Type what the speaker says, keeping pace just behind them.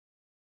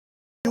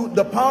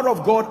through the power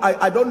of God,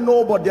 I don't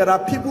know, but there are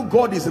people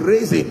God is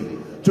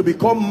raising to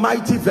become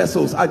mighty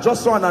vessels. I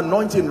just saw an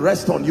anointing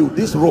rest on you,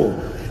 this role.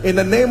 In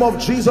the name of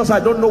Jesus, I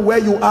don't know where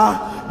you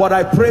are, but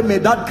I pray may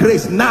that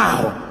grace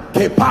now,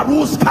 let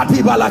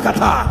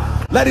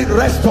it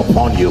rest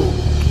upon you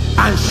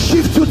and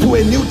shift you to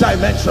a new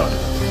dimension.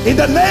 In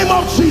the name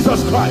of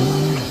Jesus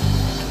Christ.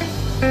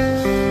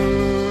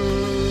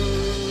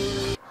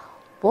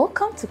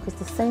 Welcome to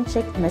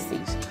Christocentric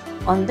Message.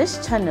 On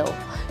this channel,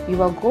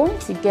 you are going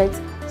to get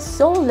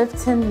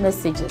soul-lifting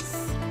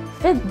messages,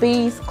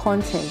 faith-based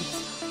content,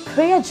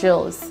 prayer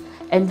drills,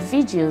 and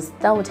videos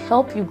that would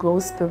help you grow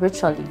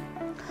spiritually.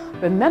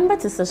 Remember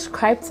to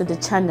subscribe to the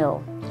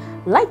channel,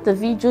 like the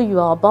video you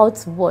are about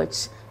to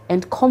watch,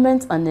 and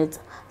comment on it.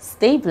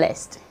 Stay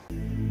blessed.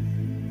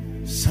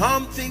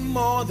 Something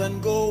more than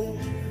gold.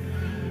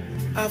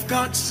 I've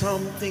got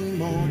something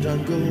more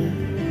than gold.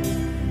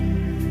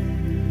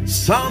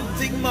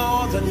 Something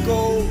more than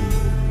gold.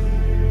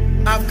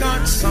 I've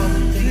got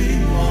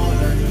something more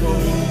than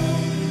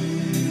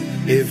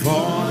gold. If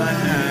all I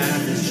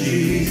have is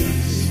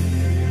Jesus,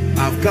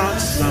 I've got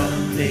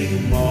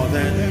something more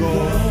than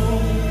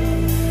gold.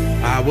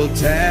 I will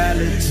tell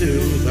it to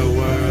the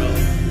world.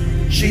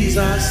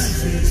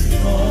 Jesus is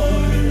more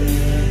than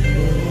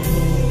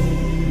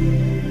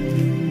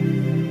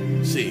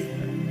gold. See,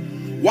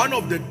 one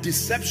of the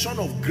deception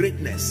of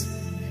greatness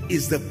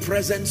is the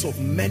presence of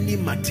many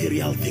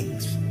material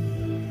things.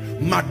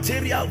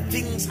 Material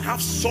things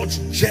have such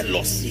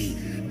jealousy,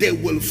 they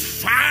will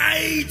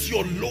fight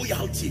your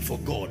loyalty for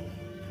God.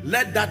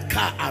 Let that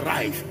car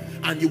arrive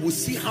and you will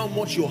see how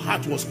much your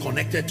heart was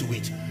connected to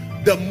it.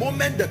 The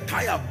moment the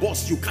tire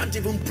bursts, you can't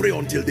even pray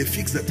until they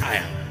fix the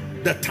tire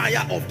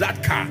of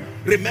that car.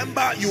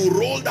 Remember, you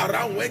rolled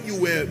around when you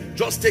were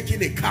just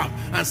taking a cab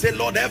and said,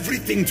 Lord,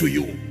 everything to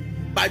you.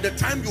 By the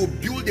time you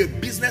build a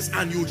business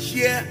and you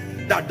hear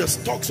that the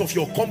stocks of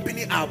your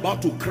company are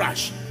about to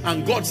crash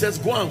and God says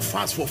go and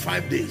fast for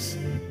 5 days,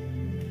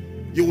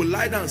 you will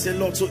lie down and say,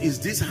 Lord, so is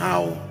this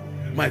how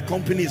my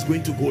company is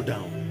going to go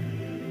down?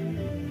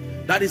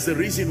 That is the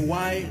reason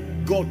why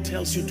God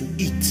tells you to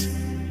eat,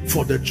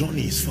 for the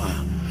journey is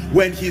far.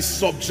 When he's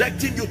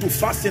subjecting you to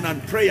fasting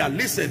and prayer,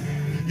 listen,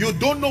 you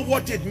don't know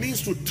what it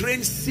means to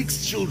train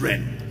 6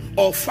 children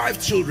or 5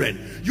 children.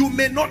 You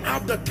may not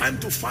have the time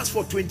to fast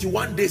for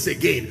 21 days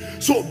again.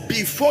 So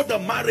before the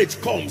marriage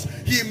comes,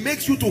 he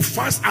makes you to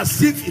fast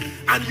as if,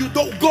 and you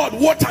don't, God,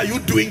 what are you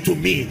doing to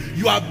me?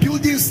 You are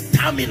building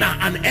stamina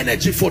and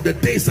energy for the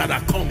days that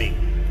are coming.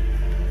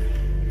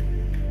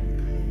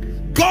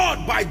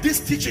 God, by this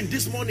teaching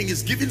this morning,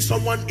 is giving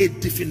someone a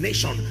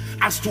definition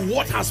as to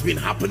what has been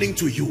happening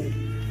to you.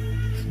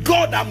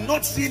 God, I'm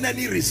not seeing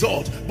any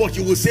result, but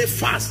you will say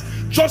fast.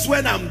 Just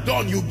when I'm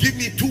done, you give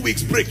me 2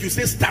 weeks break, you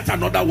say start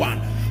another one.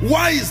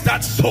 Why is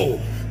that so?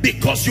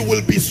 Because you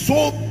will be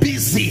so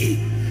busy.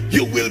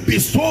 You will be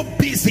so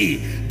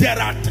busy.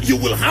 You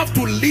will have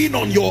to lean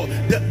on your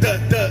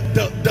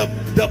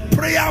the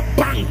prayer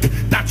bank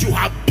that you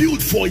have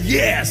built for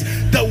years,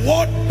 the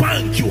word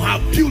bank you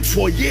have built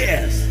for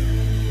years.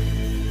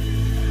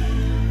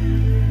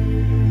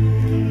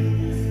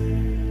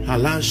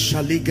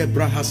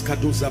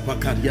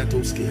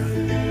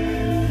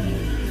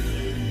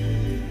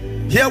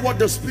 Hear what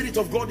the Spirit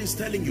of God is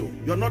telling you.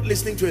 You're not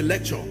listening to a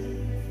lecture.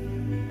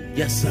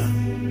 Yes, sir.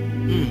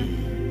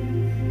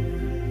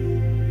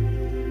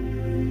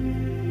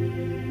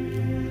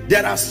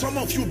 There are some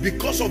of you,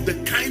 because of the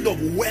kind of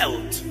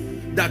wealth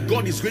that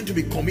God is going to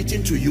be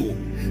committing to you,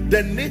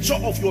 the nature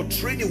of your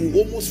training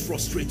will almost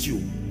frustrate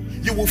you.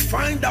 You will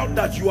find out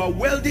that you are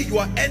wealthy, you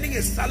are earning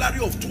a salary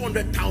of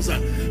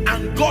 200,000,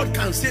 and God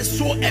can say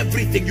so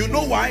everything. You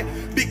know why?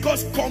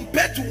 Because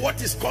compared to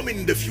what is coming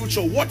in the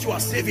future, what you are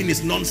saving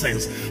is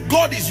nonsense.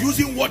 God is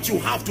using what you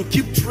have to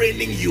keep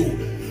training you.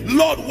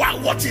 Lord,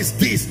 what is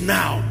this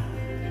now?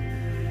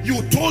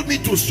 You told me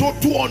to sow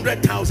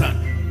 200,000,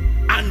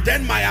 and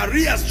then my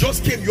arrears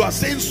just came. You are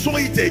saying sow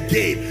it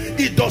again.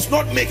 It does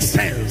not make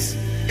sense.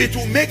 It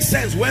will make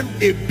sense when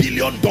 $1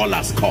 billion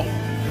come.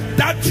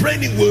 That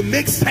training will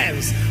make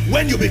sense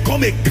when you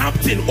become a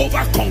captain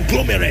over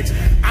conglomerate,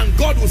 and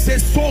God will say,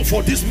 so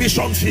for this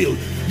mission field,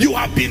 you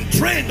have been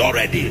trained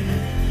already.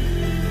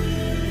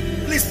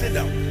 Please sit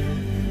down.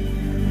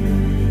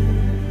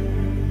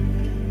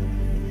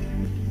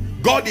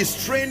 God is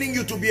training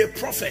you to be a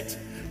prophet,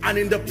 and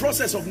in the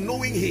process of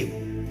knowing him,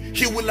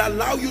 he will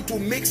allow you to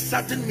make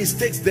certain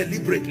mistakes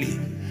deliberately.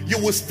 You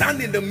will stand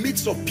in the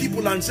midst of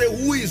people and say,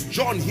 who is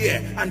John here?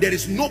 And there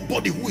is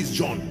nobody who is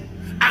John.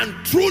 And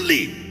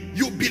truly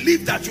you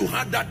believe that you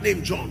had that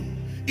name John.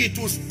 It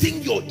will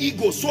sting your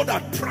ego so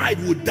that pride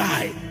would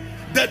die.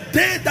 The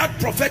day that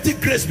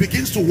prophetic grace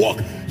begins to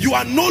work, you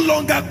are no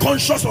longer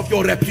conscious of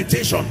your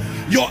reputation.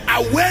 Your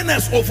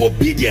awareness of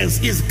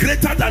obedience is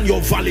greater than your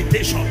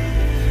validation.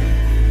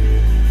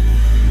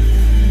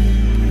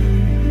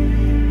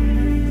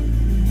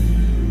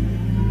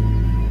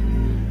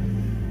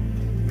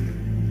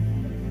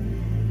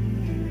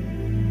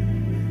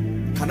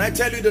 Can I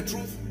tell you the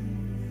truth?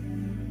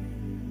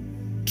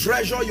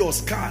 Treasure your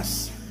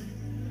scars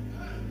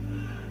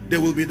They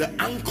will be the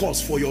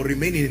anchors for your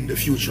remaining in the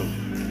future.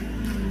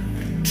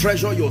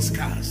 Treasure your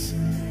scars.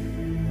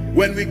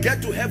 When we get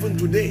to heaven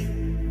today,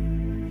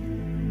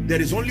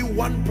 there is only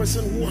one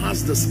person who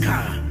has the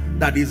scar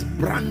that is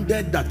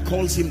branded, that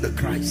calls him the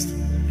Christ.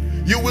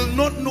 You will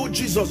not know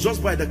Jesus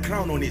just by the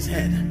crown on his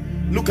head.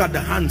 Look at the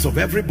hands of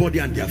everybody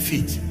and their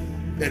feet.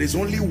 There is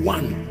only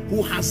one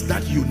who has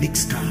that unique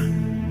scar.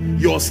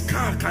 Your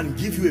scar can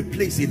give you a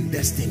place in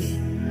destiny.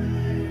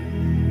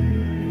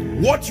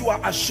 What you are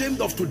ashamed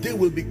of today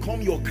will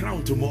become your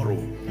crown tomorrow.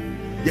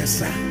 Yes,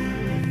 sir.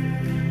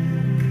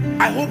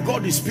 I hope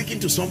God is speaking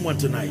to someone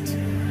tonight.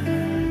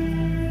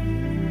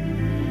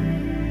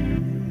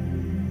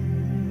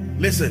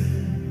 Listen,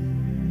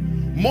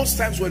 most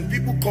times when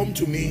people come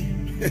to me,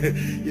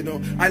 you know,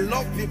 I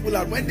love people,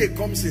 and when they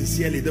come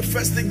sincerely, the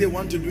first thing they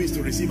want to do is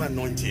to receive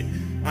anointing.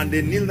 And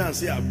they kneel down and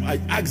say, I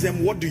ask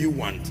them, what do you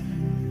want?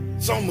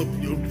 Some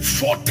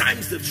 4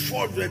 times the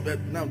 4.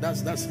 Now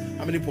that's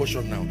how many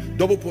portion now?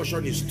 Double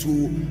portion is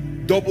 2.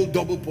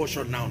 Double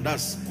portion now,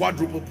 that's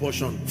quadruple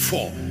portion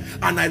 4.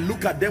 And I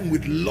look at them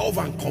with love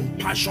and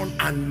compassion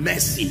and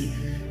mercy.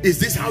 Is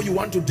this how you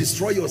want to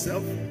destroy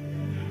yourself?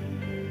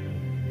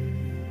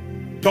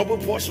 Double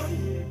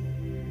portion.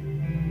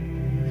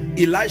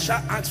 Elisha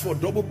asked for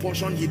double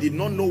portion. He did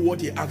not know what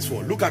he asked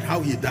for. Look at how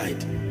he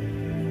died.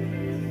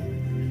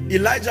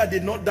 Elijah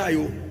did not die.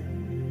 Oh.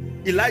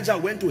 Elijah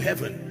went to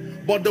heaven.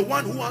 But the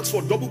one who asked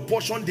for double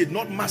portion did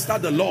not master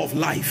the law of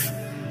life.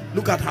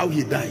 Look at how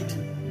he died.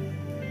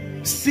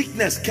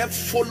 Sickness kept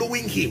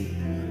following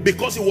him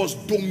because it was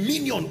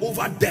dominion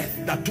over death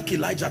that took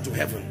Elijah to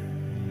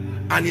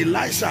heaven. And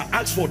Elisha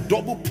asked for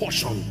double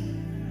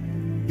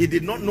portion. He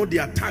did not know the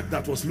attack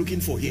that was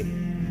looking for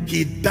him.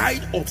 He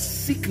died of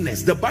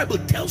sickness. The Bible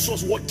tells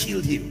us what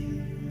killed him.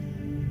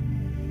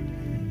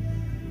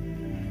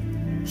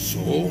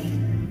 So,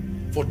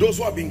 for those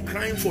who have been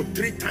crying for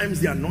 3 times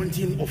the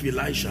anointing of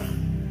Elisha,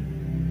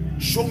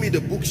 show me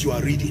the books you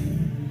are reading.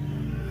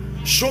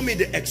 Show me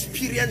the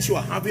experience you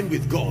are having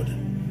with God.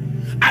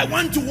 I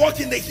want to walk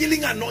in the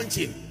healing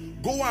anointing.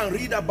 Go and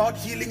read about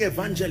healing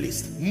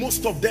evangelists.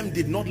 Most of them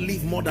did not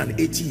live more than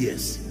 80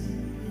 years.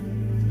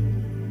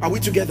 Are we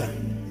together?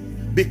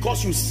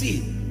 Because you see,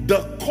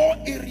 the core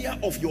area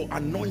of your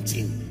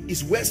anointing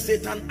is where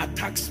Satan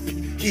attacks.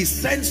 He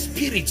sends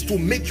spirits to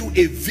make you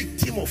a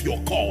victim of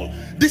your call.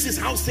 This is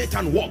how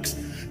Satan works.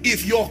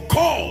 If your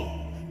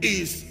call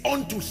is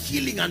unto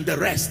healing and the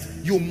rest,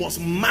 you must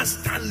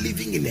master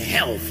living in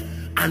health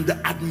and the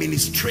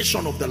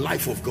administration of the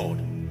life of God.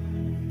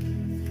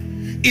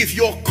 If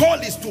your call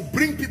is to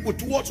bring people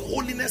towards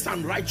holiness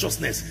and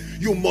righteousness,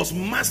 you must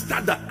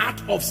master the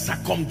art of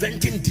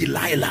circumventing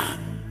Delilah.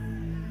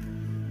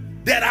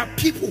 There are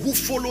people who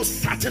follow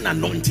certain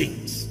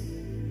anointings,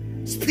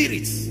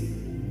 spirits.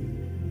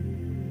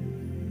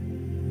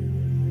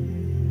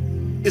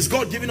 Is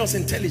God giving us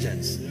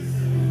intelligence?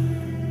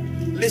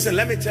 Listen,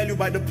 let me tell you,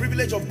 by the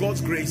privilege of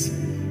God's grace,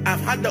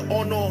 I've had the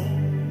honor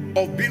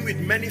of being with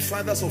many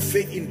fathers of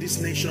faith in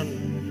this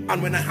nation.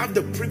 And when I have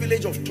the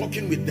privilege of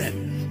talking with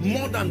them,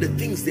 more than the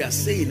things they are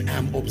saying, I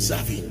am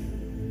observing.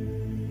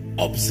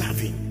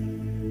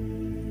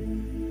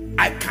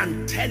 I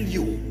can tell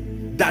you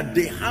that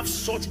they have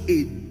such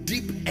a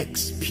deep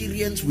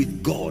experience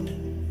with God,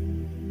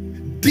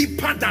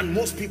 deeper than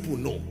most people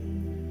know.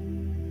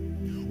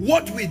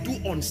 What we do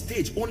on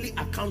stage only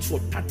accounts for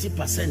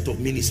 30% of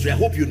ministry. I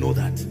hope you know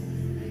that.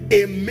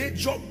 A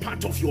major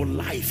part of your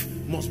life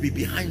must be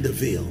behind the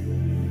veil.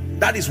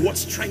 That is what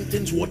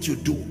strengthens what you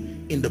do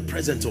in the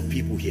presence of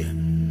people here.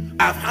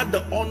 I've had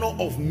the honor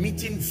of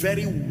meeting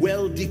very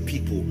wealthy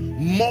people,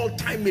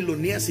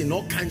 multi-millionaires in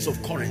all kinds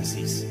of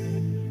currencies.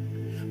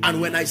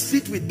 And when I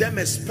sit with them,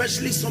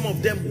 especially some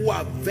of them who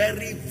are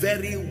very,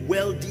 very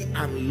wealthy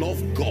and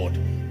love God,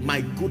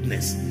 my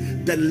goodness,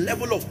 the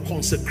level of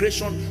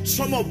consecration,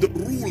 some of the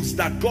rules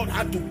that God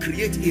had to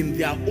create in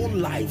their own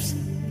lives,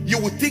 you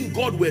would think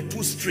God were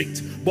too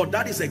strict, but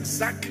that is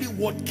exactly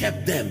what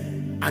kept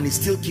them and is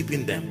still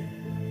keeping them.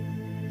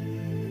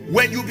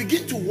 When you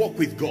begin to walk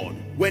with God,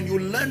 when you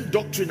learn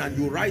doctrine and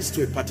you rise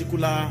to a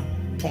particular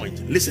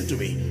point, listen to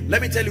me,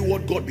 let me tell you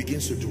what God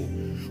begins to do.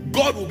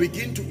 God will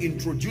begin to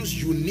introduce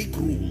unique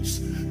rules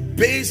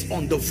based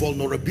on the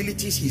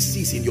vulnerabilities he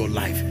sees in your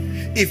life.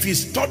 If he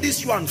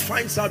studies you and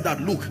finds out that,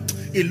 look,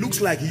 it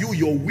looks like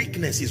your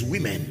weakness is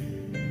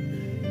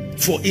women,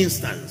 for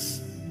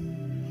instance,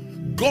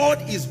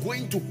 God is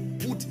going to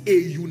put a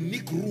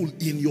unique rule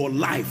in your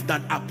life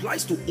that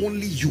applies to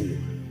only you,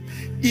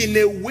 in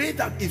a way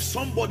that if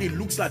somebody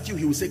looks at you,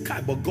 he will say,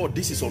 Kai, but God,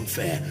 this is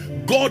unfair.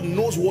 God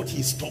knows what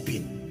he's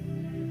stopping.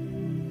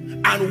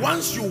 And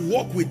once you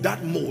walk with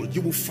that mold,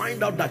 you will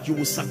find out that you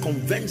will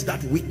circumvent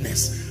that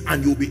weakness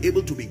and you'll be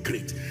able to be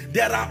great.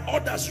 There are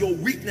others, your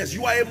weakness,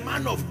 you are a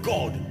man of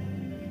God.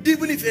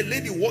 Even if a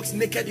lady walks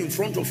naked in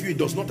front of you, it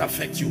does not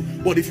affect you.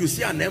 But if you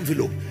see an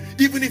envelope,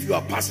 even if you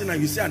are passing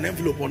and you see an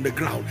envelope on the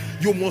ground,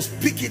 you must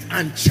pick it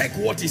and check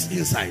what is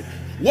inside.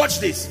 Watch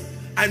this.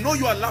 I know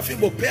you are laughing,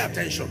 but pay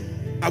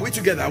attention. Are we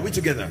together? Are we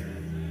together?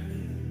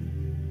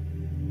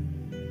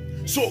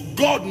 So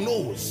God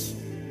knows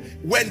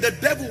when the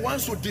devil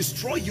wants to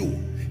destroy you,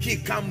 he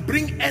can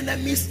bring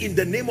enemies in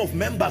the name of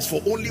members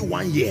for only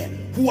 1 year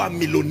who are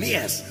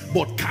millionaires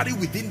but carry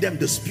within them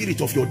the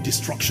spirit of your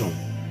destruction.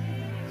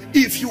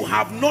 If you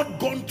have not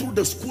gone through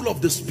the school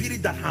of the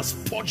spirit that has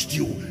purged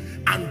you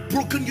and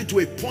broken you to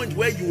a point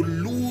where you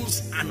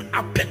lose an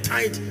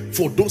appetite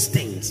for those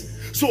things,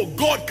 so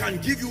God can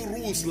give you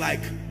rules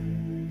like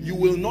you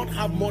will not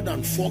have more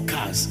than 4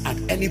 cars at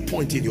any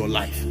point in your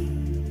life.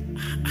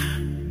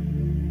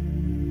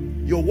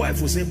 Your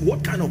wife will say,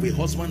 what kind of a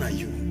husband are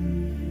you?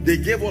 They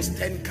gave us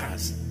 10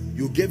 cars,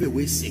 you gave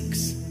away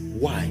 6.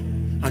 Why?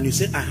 And you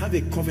say, I have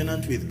a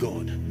covenant with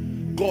God.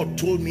 God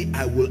told me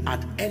I will,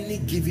 at any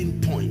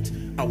given point,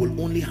 I will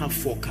only have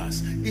 4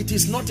 cars. It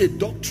is not a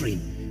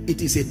doctrine,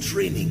 it is a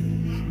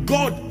training.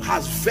 God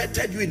has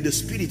vetted you in the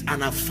spirit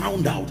and have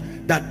found out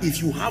that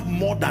if you have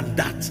more than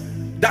that,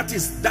 that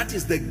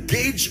is the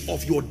gauge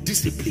of your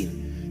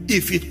discipline.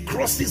 If it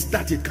crosses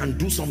that, it can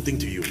do something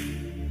to you.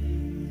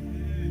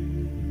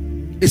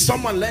 Is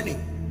someone learning?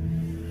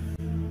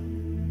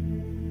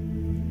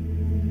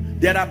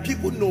 There are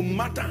people, no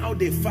matter how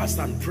they fast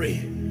and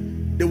pray,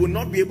 they will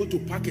not be able to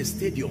pack a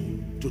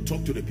stadium to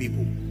talk to the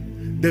people.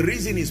 The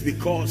reason is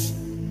because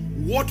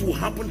what will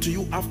happen to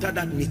you after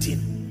that meeting,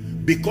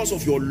 because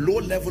of your low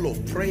level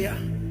of prayer,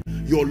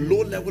 your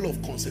low level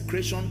of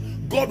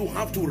consecration, God will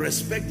have to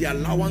respect the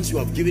allowance you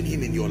have given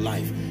him in your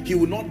life. He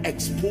will not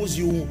expose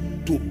you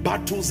to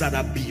battles that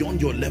are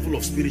beyond your level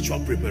of spiritual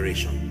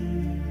preparation.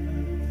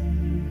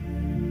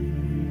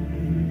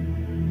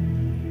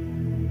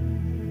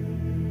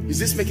 Is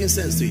this making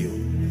sense to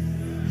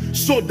you?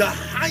 So the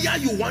higher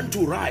you want to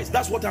rise,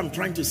 that's what I'm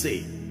trying to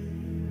say,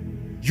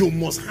 you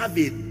must have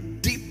a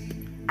deep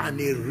and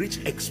a rich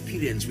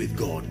experience with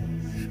God.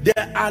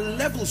 There are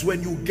levels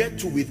when you get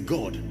to with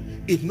God,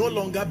 it no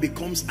longer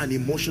becomes an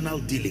emotional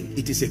dealing,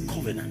 it is a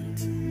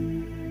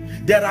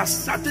covenant. There are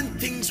certain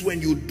things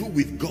when you do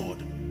with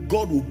God,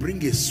 God will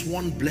bring a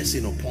sworn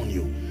blessing upon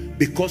you.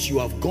 Because you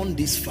have gone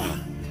this far,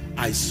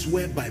 I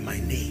swear by my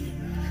name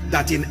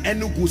that in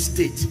Enugu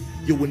State,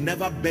 you will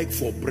never beg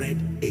for bread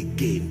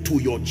again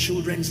to your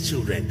children's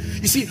children.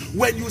 You see,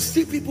 when you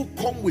see people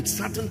come with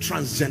certain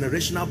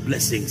transgenerational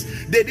blessings,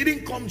 they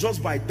didn't come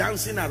just by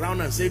dancing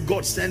around and say,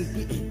 God sent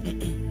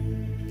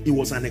me. It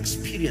was an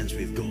experience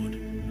with God.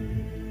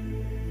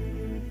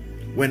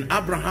 When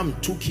Abraham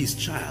took his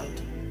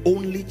child,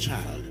 only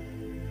child,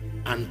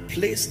 and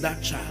placed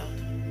that child,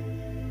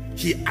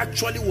 he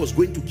actually was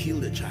going to kill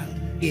the child.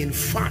 In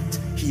fact,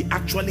 he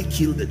actually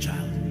killed the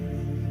child.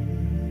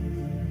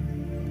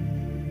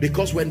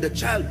 Because when the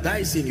child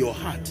dies in your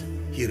heart,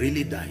 he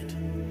really died.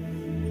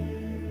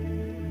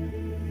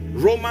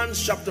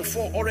 Romans chapter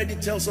 4 already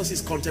tells us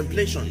his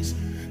contemplations,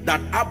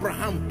 that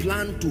Abraham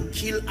planned to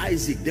kill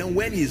Isaac. Then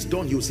when he's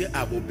done, he'll say,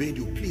 I've obeyed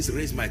you. Please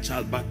raise my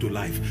child back to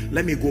life.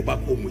 Let me go back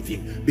home with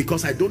him,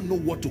 because I don't know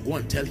what to go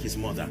and tell his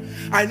mother.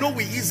 I know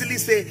we easily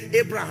say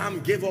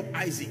Abraham gave up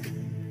Isaac.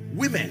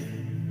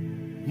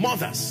 Women,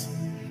 mothers,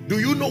 do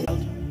you know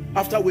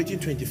after waiting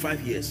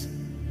 25 years,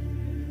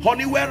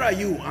 honey, where are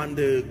you? And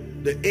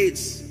the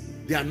aides,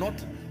 they are not,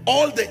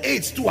 all the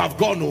aides too have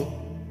gone,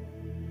 oh,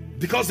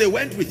 because they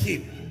went with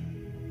him.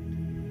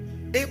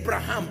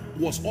 Abraham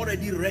was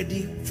already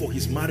ready for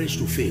his marriage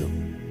to fail,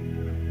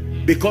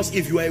 because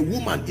if you are a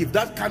woman, if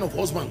that kind of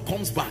husband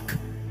comes back,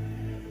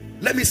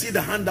 let me see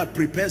the hand that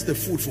prepares the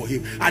food for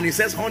him and he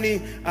says,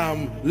 honey,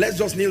 let's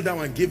just kneel down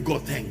and give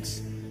God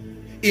thanks.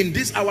 In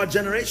this our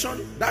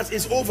generation, that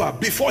is over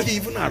before he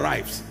even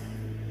arrives.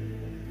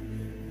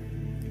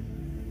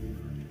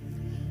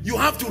 You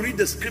have to read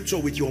the scripture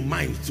with your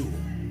mind too.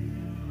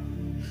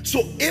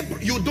 So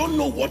you don't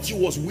know what he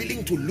was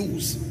willing to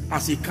lose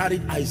as he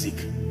carried Isaac.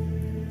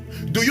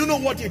 Do you know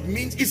what it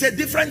means? It's a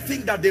different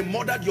thing that they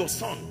murdered your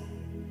son,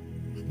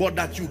 but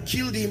that you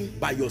killed him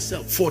by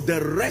yourself. For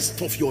the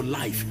rest of your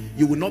life,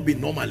 you will not be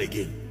normal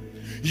again.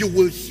 You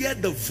will hear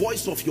the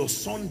voice of your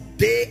son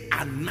day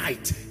and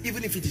night,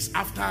 even if it is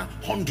after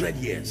 100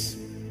 years.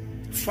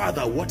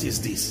 Father, what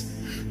is this?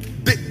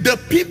 The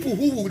people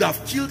who would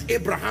have killed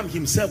Abraham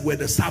himself were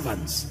the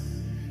servants.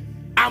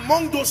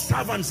 Among those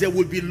servants, there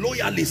will be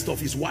loyalists of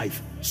his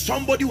wife.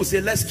 Somebody will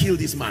say, let's kill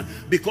this man,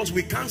 because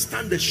we can't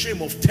stand the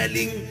shame of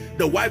telling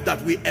the wife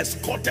that we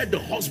escorted the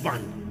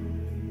husband.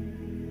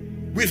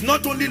 We've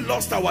not only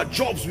lost our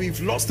jobs,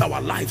 we've lost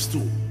our lives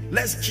too.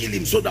 Let's kill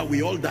him so that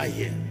we all die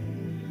here.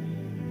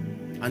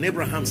 And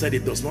Abraham said,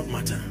 it does not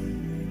matter.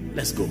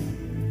 Let's go.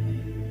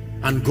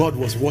 And God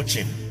was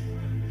watching.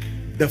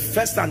 The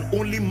first and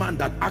only man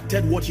that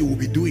acted what he would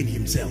be doing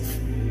himself.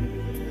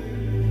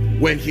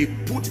 When he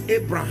put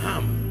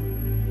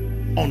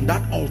Abraham on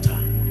that altar,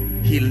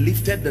 he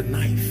lifted the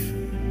knife.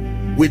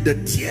 With the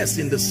tears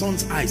in the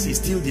son's eyes, he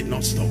still did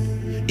not stop.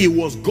 It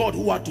was God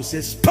who had to say,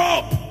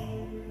 stop.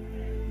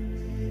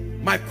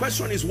 My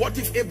question is, what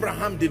if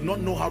Abraham did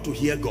not know how to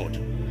hear God?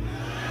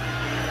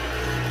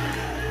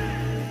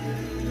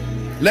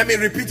 Let me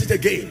repeat it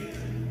again.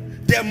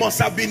 There must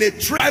have been a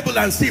tribal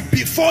and see,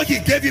 before he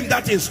gave him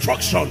that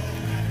instruction,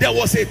 there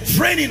was a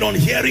training on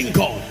hearing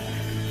God.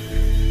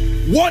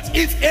 What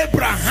if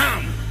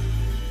Abraham,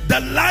 the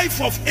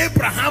life of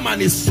Abraham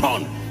and his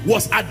son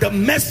was at the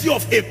mercy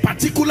of a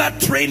particular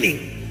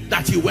training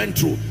that he went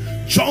through?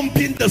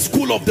 Jumping the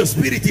school of the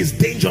spirit is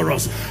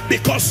dangerous,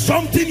 because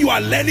something you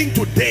are learning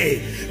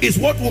today is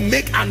what will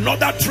make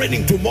another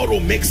training tomorrow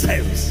make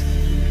sense.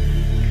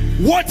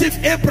 What if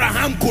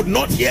Abraham could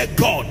not hear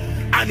God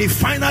and he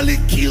finally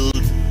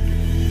killed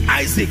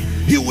Isaac?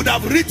 He would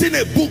have written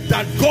a book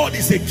that God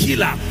is a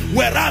killer,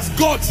 whereas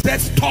God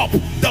said stop.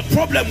 The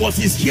problem was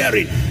his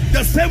hearing.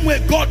 The same way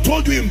God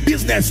told you in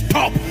business,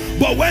 stop,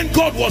 but when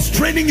God was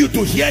training you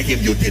to hear him,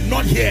 you did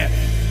not hear.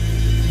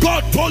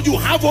 God told you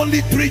have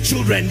only 3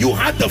 children, you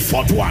had the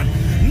 4th one.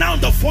 Now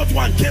the 4th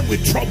one came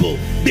with trouble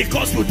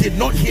because you did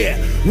not hear.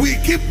 We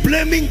keep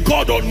blaming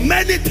God on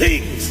many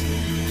things,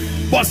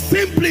 but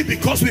simply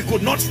because we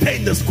could not stay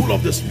in the school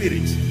of the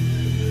spirit.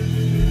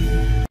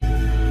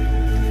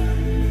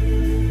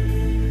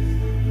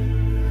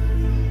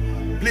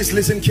 Please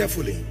listen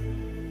carefully.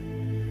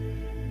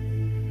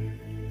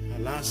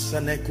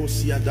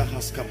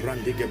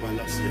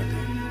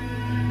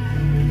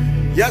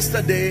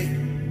 Yesterday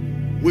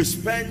we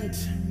spent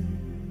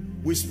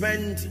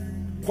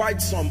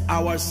quite some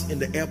hours in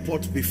the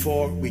airport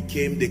before we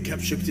came. They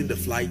kept shifting the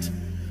flight.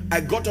 I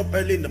got up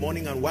early in the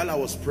morning, and while I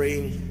was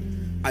praying,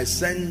 I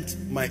sent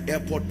my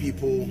airport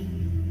people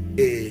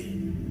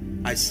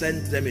I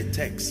sent them a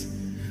text.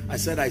 I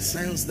said, I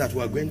sense that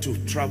we're going to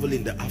travel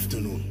in the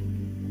afternoon.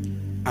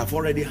 I've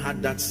already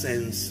had that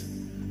sense,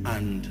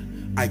 and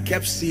I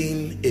kept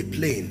seeing a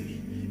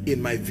plane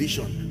in my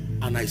vision,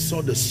 and I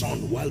saw the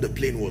sun while the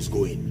plane was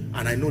going,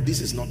 and I know this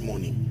is not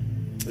morning.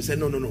 I said,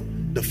 no,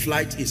 the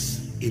flight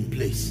is in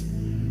place.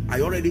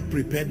 I already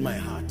prepared my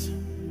heart.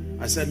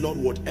 I said, Lord,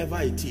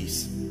 whatever it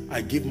is,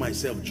 I give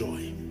myself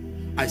joy.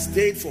 I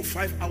stayed for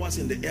 5 hours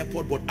in the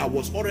airport, but I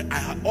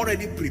had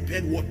already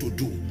prepared what to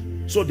do.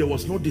 So there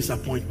was no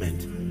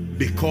disappointment,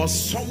 because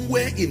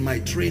somewhere in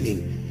my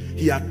training,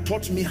 he had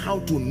taught me how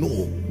to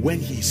know when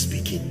he is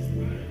speaking.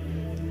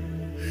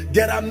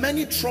 There are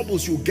many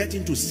troubles you get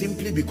into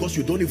simply because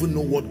you don't even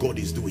know what God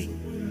is doing.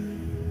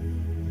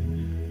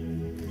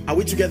 Are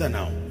we together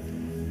now?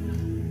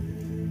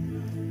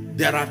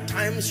 There are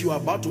times you are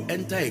about to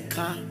enter a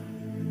car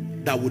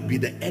that would be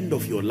the end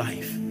of your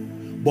life,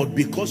 but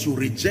because you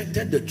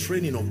rejected the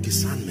training of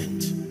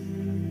discernment,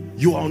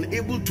 you are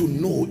unable to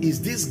know, is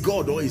this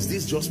God or is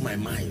this just my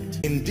mind?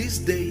 In these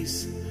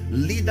days,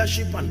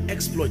 leadership and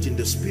exploit in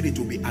the spirit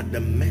will be at the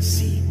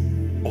mercy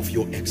of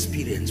your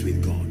experience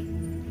with God.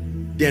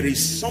 There is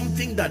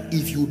something that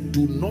if you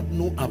do not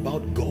know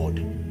about God,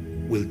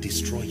 will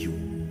destroy you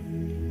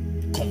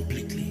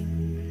completely.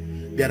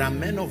 There are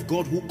men of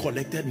God who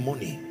collected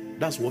money.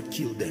 That's what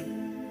killed them.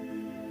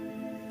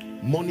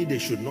 Money they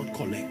should not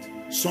collect.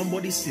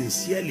 Somebody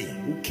sincerely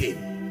who came,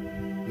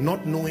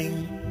 not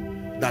knowing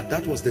that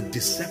that was the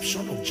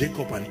deception of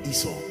Jacob and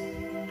Esau,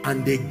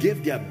 and they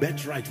gave their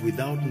birthright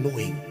without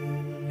knowing,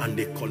 and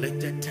they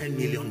collected 10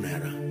 million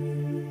naira.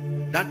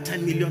 That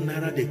 10 million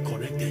naira they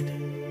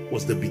collected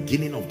was the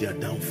beginning of their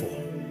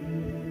downfall.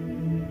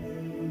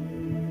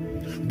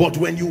 But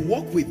when you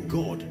walk with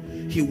God,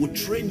 he will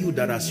train you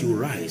that as you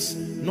rise,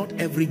 not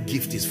every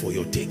gift is for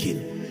your taking.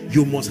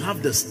 You must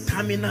have the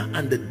stamina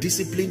and the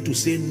discipline to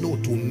say no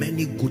to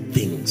many good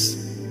things.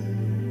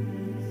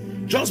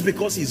 Just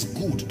because it's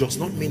good does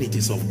not mean it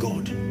is of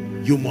God.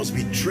 You must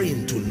be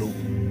trained to know.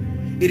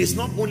 It is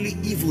not only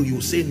evil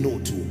you say no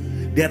to.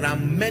 There are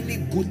many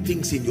good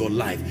things in your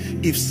life.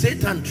 If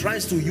Satan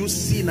tries to use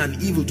sin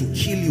and evil to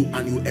kill you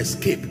and you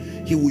escape,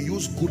 he will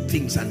use good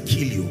things and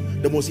kill you.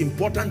 The most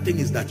important thing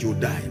is that you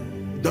die.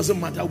 It doesn't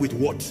matter with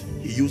what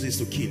he uses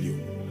to kill you.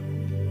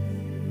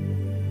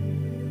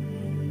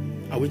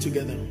 Are we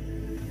together?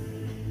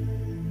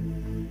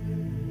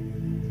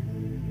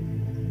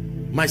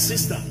 My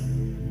sister,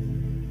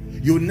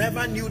 you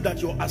never knew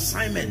that your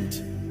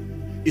assignment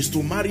is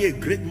to marry a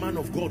great man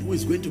of God who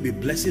is going to be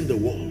blessing the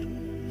world.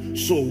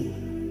 So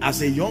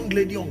as a young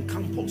lady on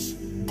campus,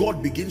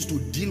 God begins to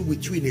deal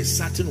with you in a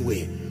certain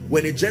way.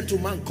 When a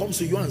gentleman comes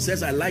to you and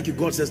says, I like you,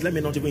 God says, let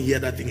me not even hear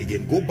that thing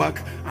again. Go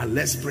back and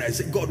let's pray. I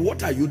say, God,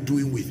 what are you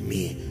doing with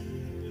me?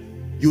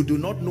 You do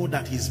not know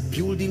that he's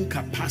building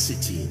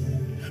capacity,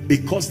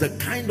 because the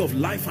kind of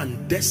life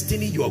and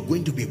destiny you are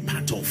going to be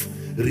part of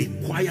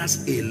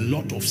requires a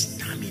lot of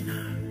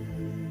stamina.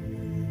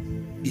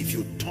 If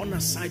you turn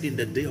aside in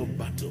the day of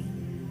battle,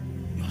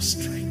 your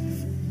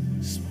strength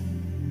is small.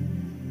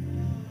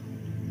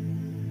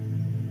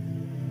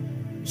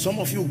 Some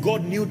of you,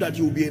 God knew that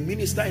you will be a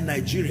minister in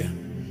Nigeria.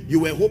 You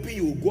were hoping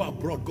you will go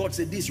abroad. God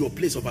said, this is your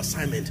place of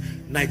assignment.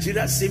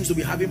 Nigeria seems to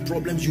be having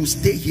problems. You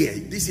stay here.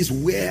 This is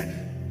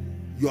where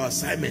your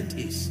assignment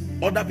is.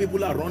 Other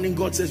people are running.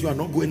 God says you are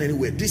not going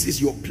anywhere. This is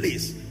your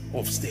place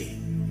of stay.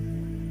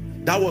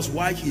 That was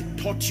why he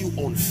taught you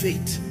on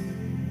faith.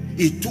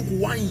 It took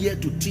 1 year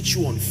to teach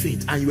you on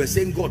faith, and you were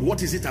saying, God,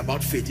 what is it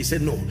about faith? He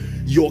said, no,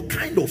 your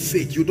kind of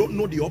faith, you don't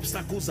know the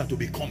obstacles that will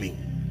be coming.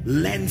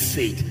 Learn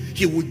faith.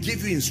 He will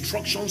give you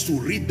instructions to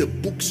read the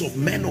books of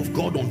men of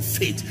God on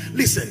faith.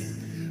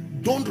 Listen,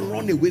 Don't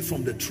run away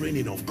from the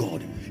training of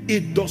God.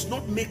 It does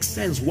not make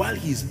sense while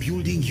he's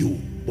building you,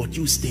 but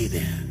you stay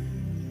there.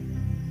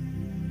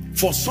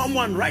 For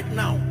someone right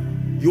now,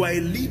 you are a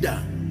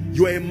leader,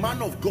 you are a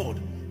man of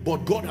God,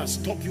 but God has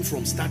stopped you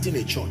from starting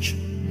a church.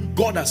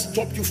 God has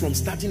stopped you from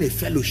starting a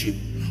fellowship.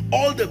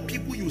 All the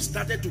people you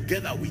started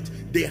together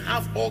with, they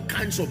have all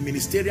kinds of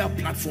ministerial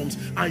platforms,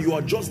 and you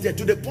are just there,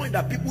 to the point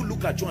that people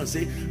look at you and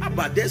say,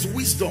 but there's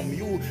wisdom.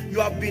 You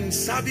have been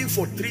serving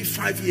for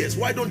 3-5 years.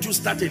 Why don't you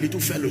start a little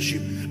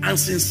fellowship? And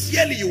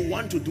sincerely you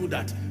want to do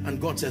that,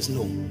 and God says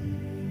no.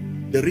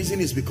 The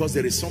reason is because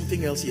there is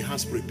something else he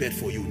has prepared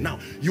for you. Now,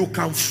 you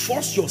can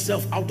force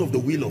yourself out of the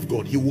will of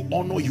God. He will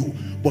honor you,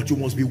 but you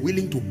must be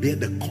willing to bear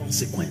the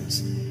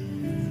consequence.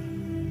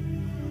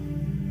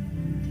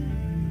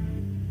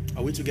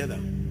 Are we together?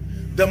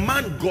 The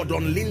man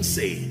Gordon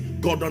Lindsay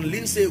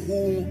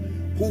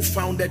who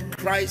founded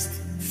Christ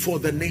for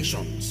the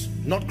Nations,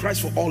 not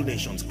Christ for all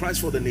nations,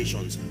 Christ for the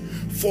nations.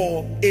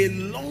 For a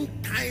long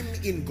time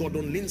in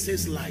Gordon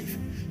Lindsay's life,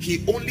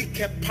 he only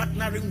kept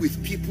partnering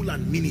with people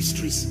and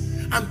ministries.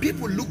 And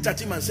people looked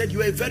at him and said,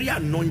 you're a very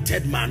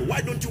anointed man.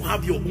 Why don't you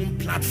have your own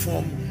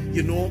platform,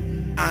 you know?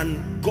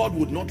 And God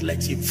would not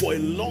let him. For a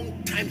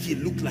long time, he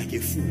looked like a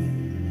fool,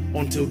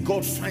 until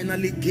God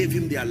finally gave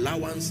him the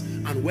allowance.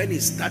 And when he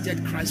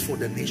started Christ for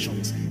the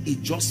Nations,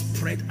 it just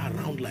spread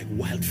around like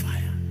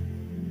wildfire.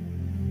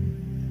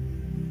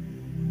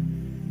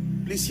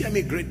 Please hear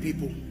me, great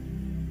people.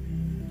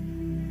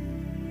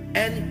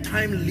 End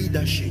time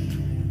leadership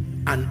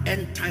and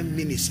end time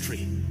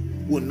ministry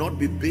will not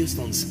be based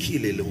on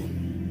skill alone.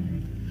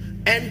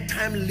 End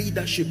time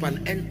leadership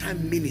and end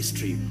time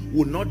ministry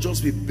will not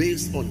just be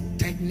based on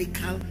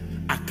technical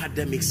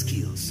academic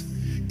skills.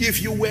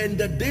 If you were in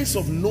the days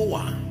of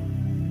Noah,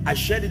 I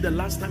shared it the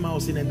last time I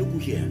was in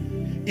Enugu here.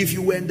 If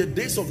you were in the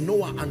days of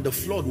Noah and the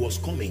flood was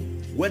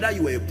coming, whether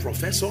you were a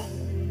professor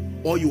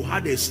or you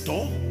had a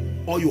store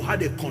or you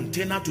had a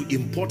container to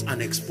import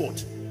and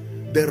export,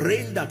 the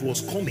rain that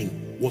was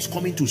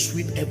coming to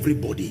sweep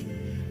everybody.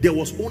 There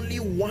was only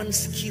one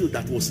skill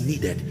that was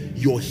needed.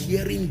 You're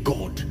hearing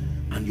God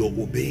and you're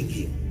obeying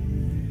him.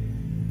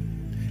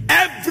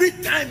 Every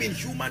time in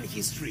human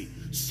history,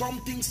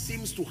 something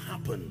seems to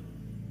happen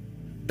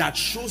that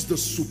shows the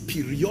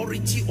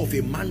superiority of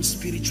a man's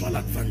spiritual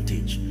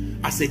advantage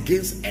as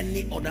against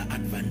any other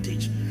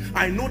advantage.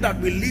 I know that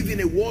we live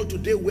in a world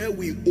today where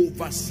we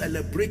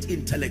over-celebrate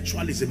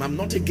intellectualism. I'm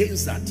not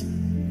against that.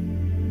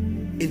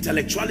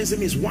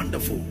 Intellectualism is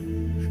wonderful.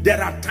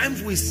 There are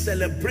times we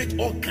celebrate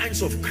all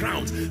kinds of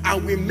crowns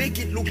and we make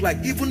it look like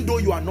even though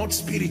you are not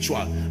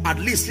spiritual, at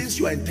least since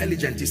you are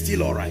intelligent, it's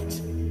still all right.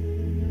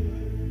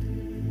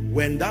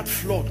 When that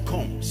flood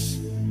comes,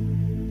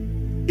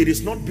 it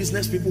is not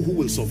business people who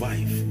will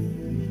survive.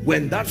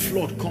 When that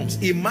flood comes,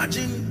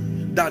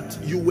 imagine that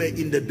you were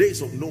in the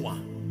days of Noah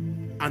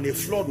and a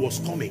flood was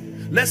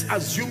coming. Let's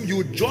assume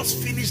you just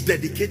finished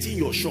dedicating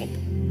your shop,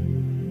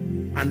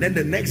 and then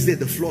the next day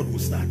the flood will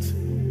start.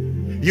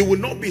 You will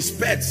not be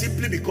spared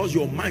simply because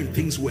your mind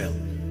thinks well.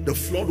 The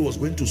flood was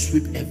going to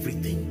sweep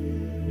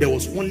everything. There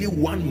was only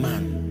one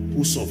man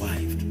who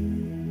survived,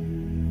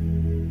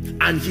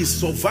 and he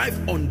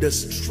survived on the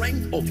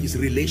strength of his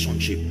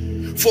relationship.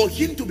 For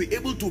him to be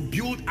able to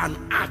build an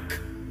ark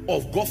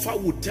of gopher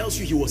wood tells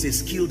you he was a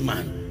skilled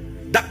man.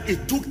 That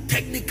it took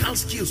technical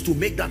skills to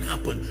make that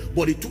happen,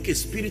 but it took a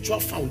spiritual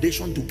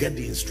foundation to get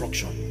the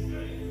instruction.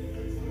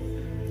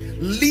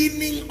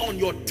 Leaning on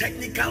your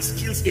technical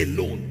skills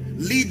alone,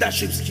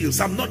 leadership skills,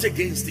 I'm not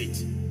against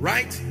it,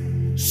 right?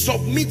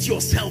 Submit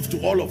yourself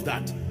to all of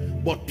that.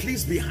 But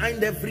please,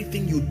 behind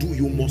everything you do,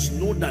 you must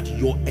know that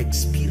your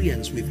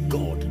experience with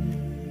God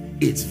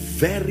is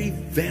very,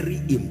 very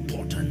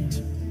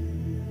important.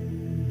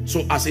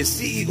 So as a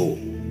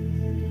CEO,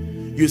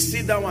 you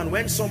sit down and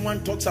when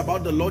someone talks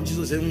about the Lord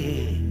Jesus,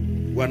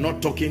 we're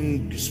not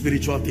talking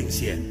spiritual things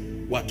here.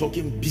 We're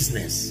talking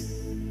business.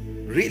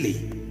 Really?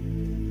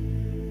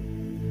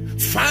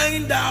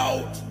 Find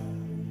out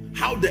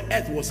how the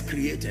earth was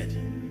created.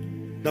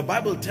 The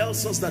Bible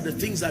tells us that the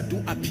things that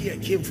do appear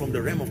came from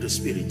the realm of the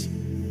spirit.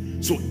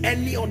 So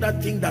any other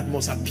thing that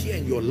must appear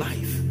in your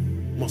life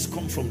must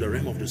come from the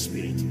realm of the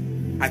spirit.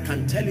 I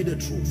can tell you the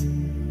truth.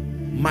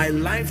 My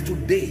life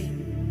today,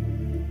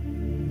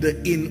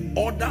 in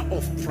order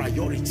of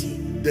priority,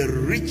 the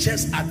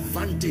richest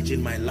advantage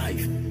in my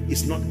life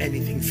is not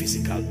anything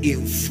physical.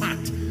 In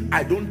fact,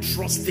 I don't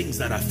trust things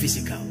that are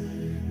physical.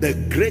 The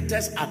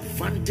greatest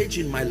advantage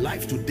in my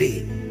life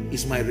today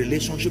is my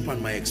relationship and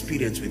my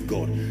experience with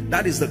God.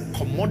 That is the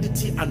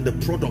commodity and the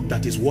product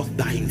that is worth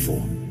dying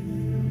for.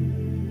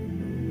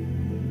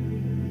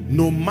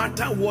 No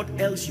matter what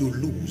else you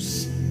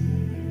lose,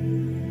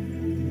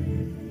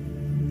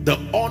 the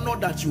honor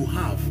that you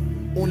have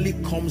only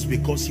comes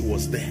because he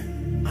was there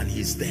and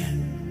he's there.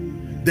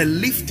 The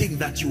lifting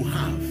that you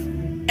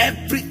have,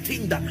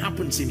 everything that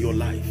happens in your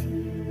life.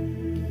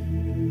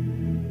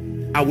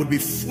 I would be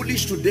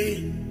foolish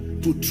today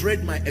to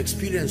trade my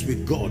experience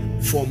with God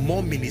for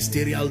more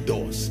ministerial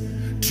doors.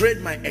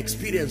 Trade my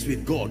experience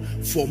with God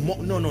for more.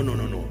 No.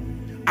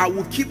 I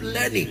will keep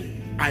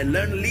learning. I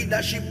learn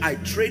leadership, I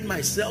train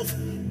myself,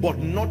 but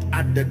not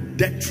at the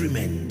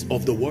detriment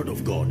of the word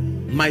of God.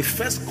 My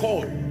first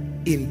call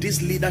in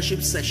this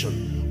leadership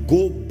session,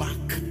 go back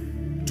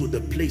to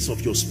the place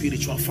of your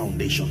spiritual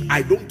foundation.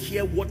 I don't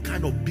care what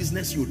kind of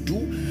business you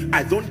do.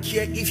 I don't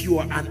care if you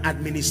are an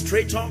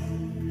administrator.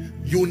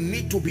 You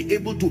need to be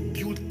able to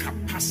build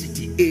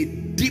capacity, a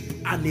deep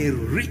and a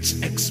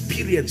rich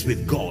experience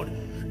with God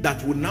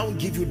that will now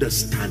give you the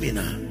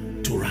stamina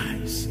to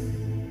rise.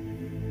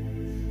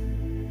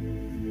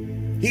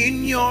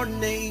 In your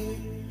name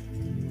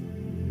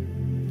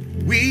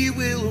we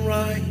will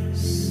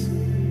rise,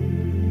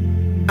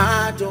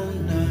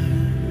 Adonai,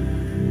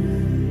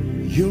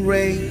 you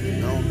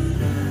reign on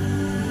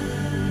high.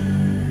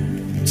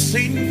 It's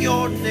in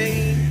your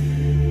name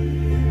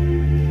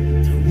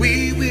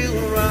we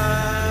will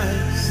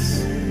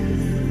rise,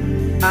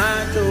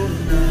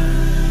 Adonai,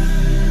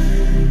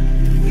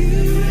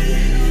 you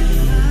reign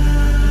on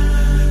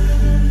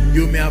high.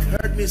 You may have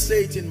heard me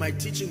say it in my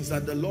teachings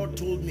that the Lord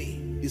told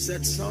me. He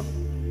said, son,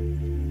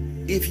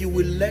 if you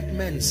will let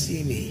men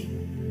see me,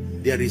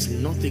 there is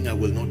nothing I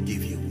will not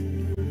give you.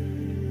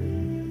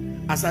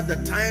 As at the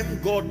time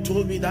God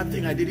told me that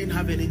thing, I didn't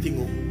have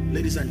anything,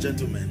 ladies and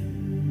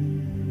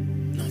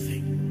gentlemen,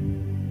 nothing.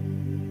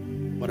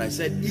 But I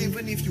said,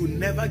 even if you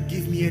never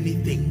give me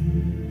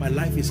anything, my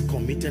life is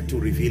committed to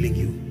revealing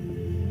you.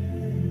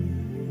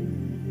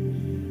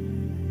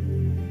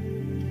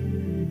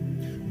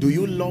 Do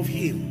you love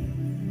him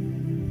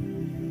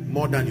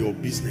more than your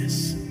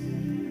business?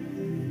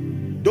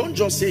 Don't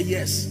just say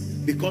yes,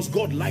 because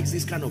God likes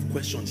this kind of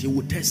questions. He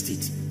will test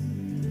it.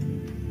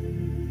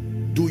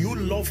 Do you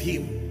love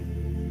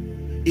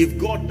him? If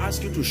God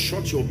asks you to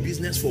shut your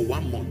business for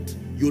 1 month,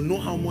 you know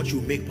how much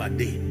you make per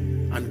day,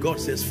 and God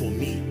says, for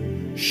me,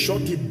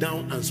 shut it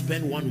down and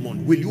spend 1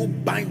 month. Will you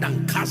bind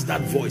and cast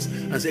that voice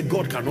and say,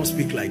 God cannot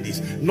speak like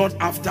this? Not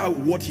after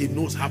what he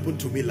knows happened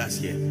to me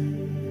last year.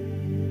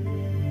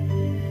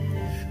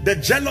 The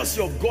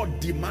jealousy of God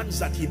demands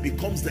that he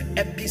becomes the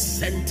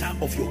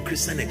epicenter of your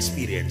Christian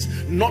experience,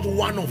 not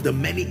one of the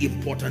many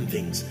important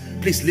things.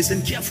 Please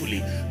listen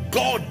carefully.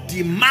 God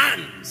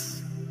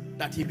demands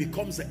that he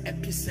becomes the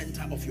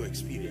epicenter of your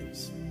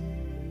experience.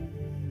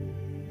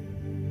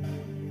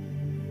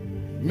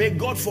 May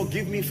God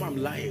forgive me if I'm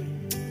lying,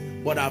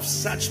 but I've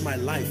searched my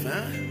life.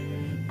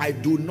 I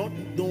do not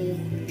know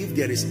if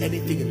there is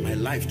anything in my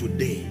life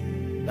today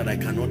that I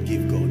cannot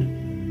give God.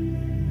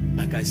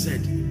 Like I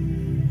said,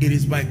 it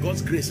is by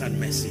God's grace and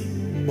mercy.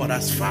 But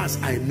as far as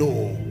I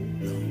know,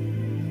 no.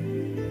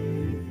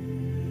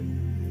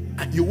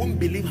 And you won't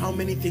believe how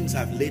many things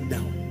I've laid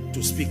down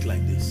to speak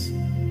like this.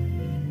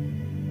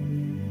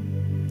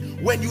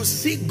 When you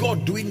see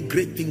God doing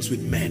great things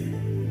with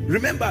men,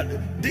 remember,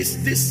 this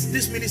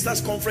ministers'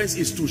 conference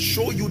is to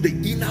show you the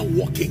inner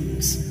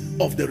workings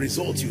of the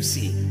results you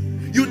see.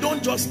 You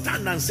don't just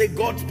stand and say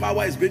God's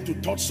power is going to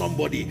touch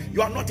somebody.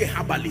 You are not a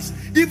herbalist.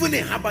 Even a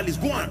herbalist,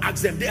 go and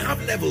ask them. They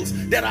have levels.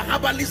 There are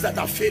herbalists that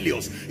are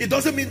failures. It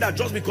doesn't mean that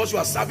just because you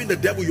are serving the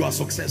devil, you are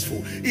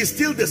successful. It's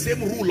still the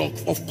same rule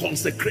of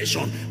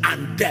consecration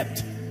and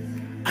depth.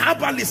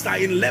 Herbalists are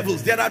in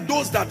levels. There are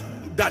those that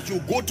you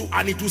go to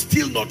and it will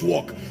still not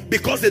work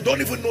because they don't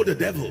even know the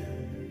devil.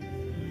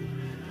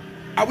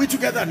 Are we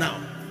together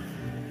now?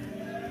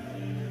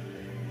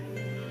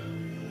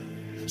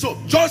 So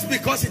just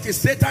because it is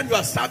Satan you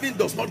are serving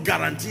does not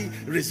guarantee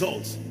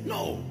results.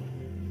 No.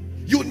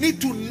 You need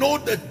to know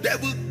the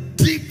devil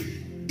deep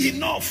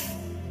enough.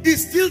 It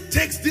still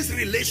takes this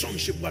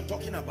relationship we're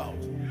talking about.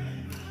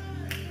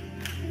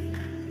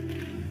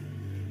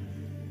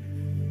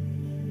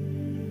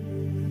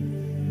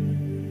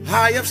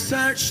 I have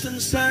searched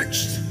and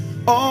searched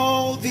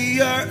all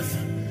the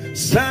earth,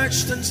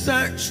 searched and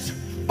searched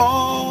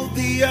all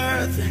the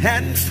earth,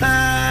 and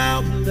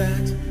found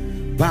that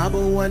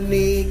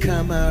Babawani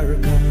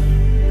Kamarka.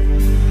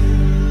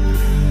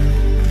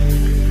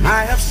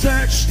 I have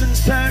searched and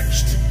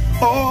searched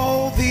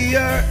all the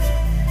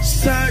earth,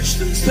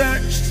 searched and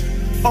searched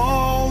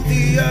all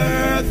the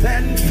earth,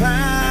 and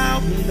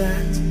found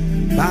that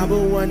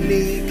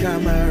Babawani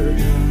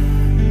Kamarka.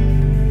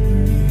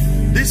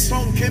 This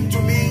song came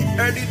to me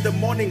early in the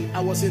morning. I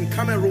was in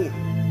Cameroon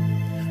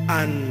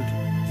and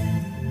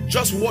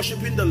just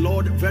worshiping the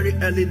Lord very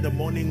early in the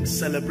morning,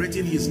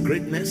 celebrating his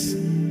greatness.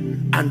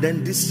 And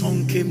then this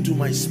song came to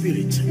my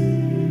spirit.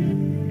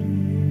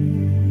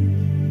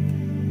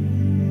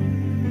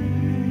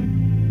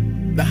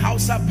 The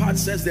Hausa part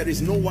says there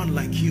is no one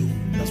like you.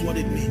 That's what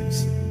it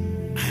means.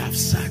 I have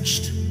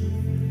searched.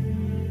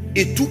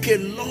 It took a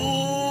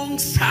long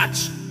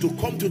search to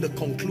come to the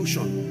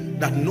conclusion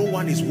that no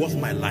one is worth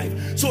my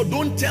life. So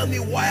don't tell me,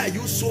 why are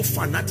you so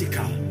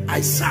fanatical?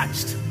 I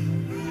searched.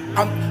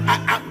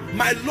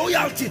 My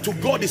loyalty to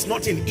God is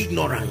not in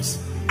ignorance.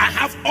 I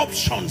have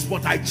options,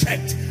 but I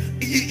checked.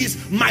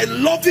 My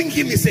loving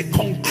him is a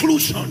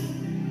conclusion.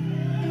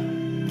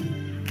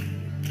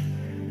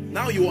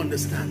 Now you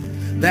understand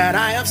that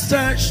I have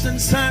searched and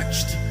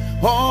searched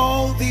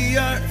all the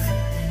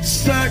earth,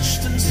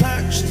 searched and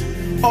searched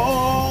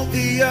all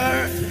the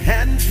earth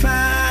and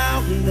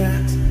found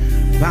that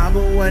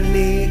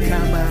Babuani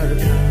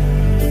Kamaraka.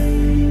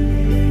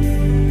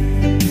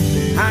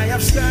 I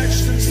have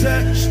searched and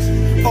searched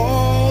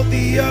all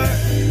the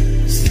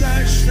earth,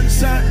 searched and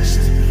searched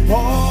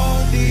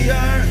all the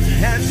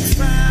earth and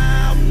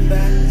found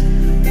that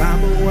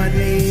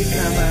Babuani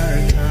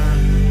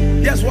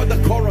Kamaraka. Guess what the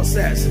chorus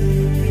says?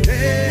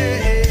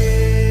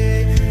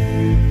 Hey,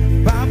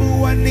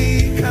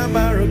 Babuani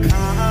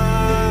Kamaraka.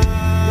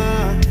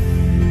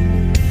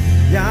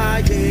 Yeah,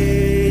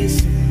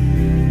 yes,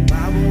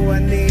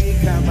 Babuani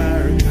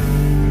Kamaraka.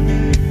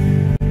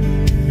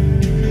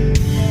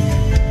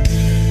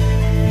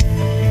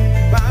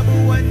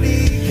 Babuani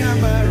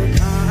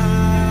Kamaraka.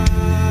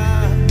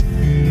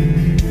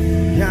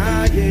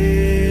 Yeah,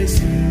 yes,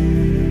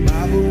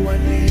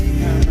 Babuani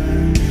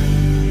Kamaraka.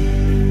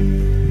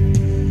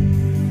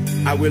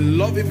 I will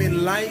love him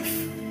in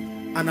life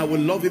and I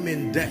will love him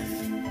in death.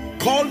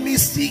 Call me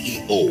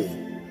CEO,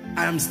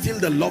 I am still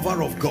the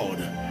lover of God.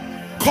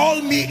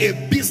 Call me a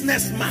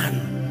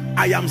businessman,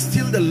 I am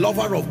still the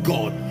lover of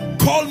God.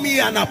 Call me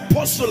an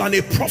apostle and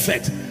a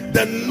prophet,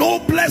 the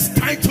noblest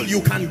title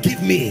you can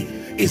give me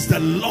is the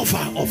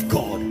lover of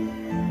God.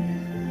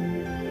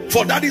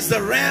 For that is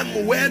the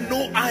realm where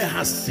no eye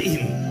has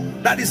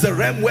seen, that is the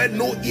realm where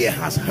no ear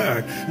has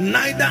heard,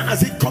 neither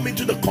has it come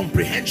into the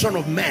comprehension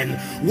of men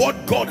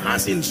what God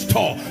has in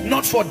store,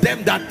 not for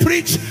them that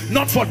preach,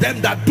 not for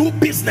them that do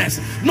business,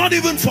 not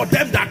even for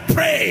them that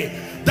pray.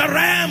 The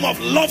realm of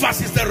lovers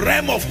is the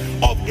realm of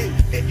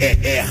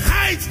a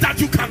height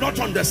that you cannot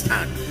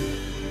understand.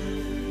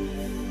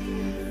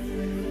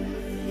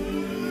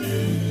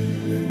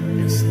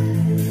 Yes.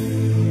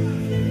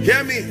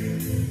 Hear me.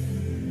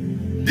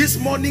 This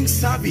morning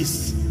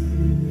service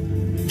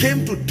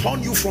came to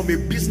turn you from a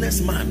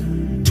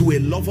businessman to a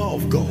lover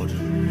of God,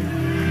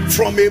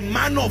 from a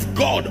man of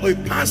God or a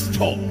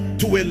pastor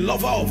to a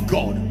lover of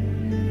God.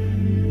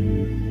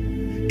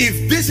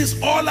 If this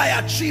is all I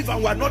achieve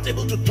and we're not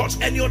able to touch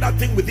any other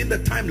thing within the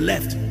time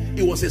left,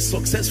 it was a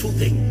successful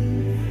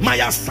thing. My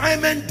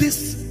assignment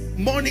this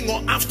morning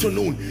or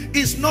afternoon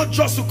is not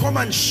just to come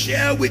and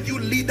share with you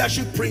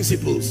leadership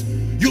principles.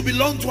 You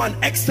belong to an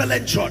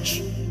excellent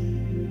church.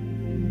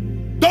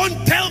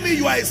 Don't tell me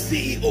you are a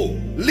CEO.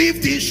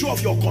 Leave the issue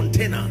of your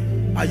container.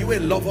 Are you a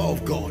lover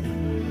of God?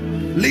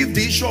 Leave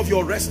the issue of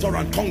your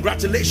restaurant.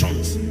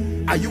 Congratulations.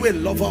 Are you a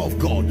lover of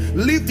God?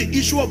 Leave the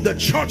issue of the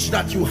church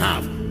that you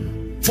have.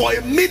 For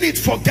a minute,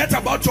 forget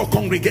about your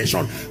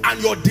congregation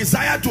and your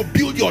desire to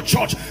build your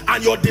church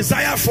and your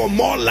desire for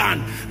more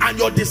land and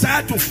your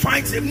desire to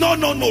find him. No,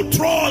 no, no.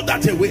 Throw all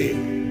that away.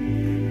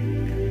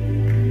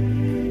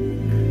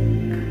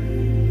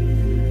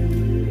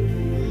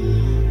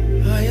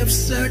 I have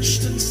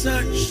searched and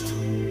searched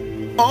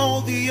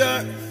all the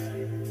earth,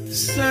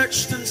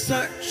 searched and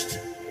searched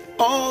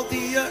all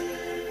the earth,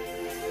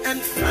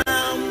 and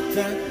found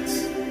that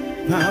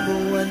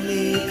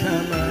Babuani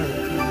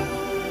Kamaraka.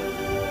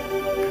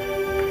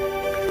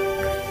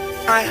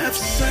 I have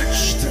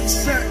searched and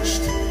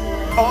searched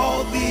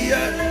all the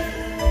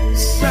earth,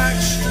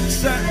 searched and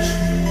searched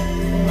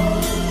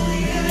all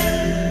the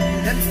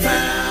earth, and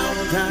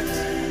found that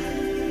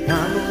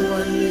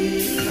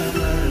Babuani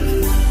Kamaraka.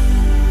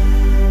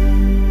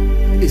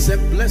 He said,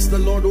 bless the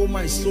Lord, O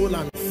my soul,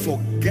 and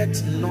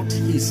forget not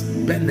his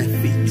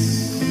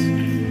benefits.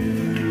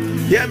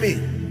 Hear me.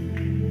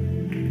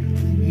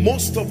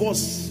 Most of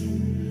us,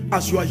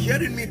 as you are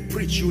hearing me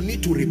preach, you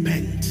need to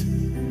repent.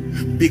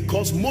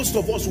 Because most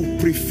of us would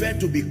prefer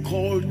to be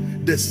called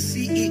the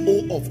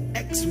CEO of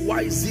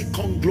XYZ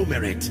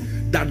conglomerate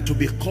than to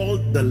be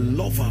called the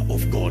lover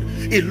of God.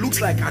 It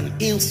looks like an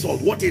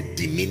insult. What a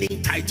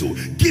demeaning title.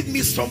 Give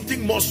me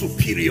something more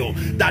superior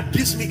that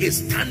gives me a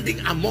standing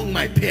among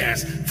my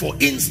peers. For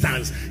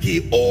instance,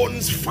 he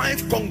owns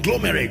 5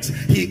 conglomerates.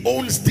 He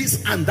owns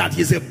this and that.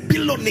 He's a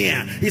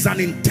billionaire. He's an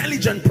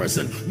intelligent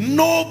person.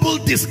 Noble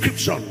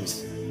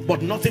descriptions.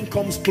 But nothing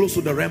comes close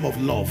to the realm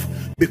of love,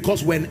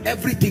 because when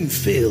everything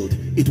failed,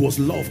 it was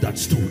love that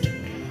stood.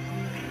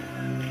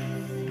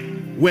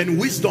 When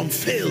wisdom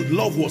failed,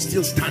 love was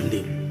still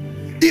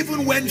standing.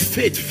 Even when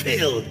faith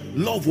failed,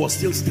 love was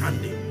still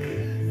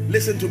standing.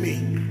 Listen to me,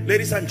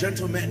 ladies and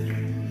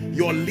gentlemen,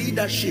 your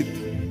leadership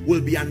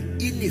will be an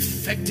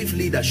ineffective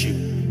leadership.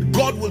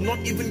 God will not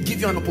even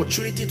give you an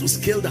opportunity to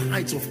scale the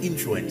heights of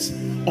influence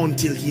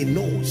until he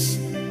knows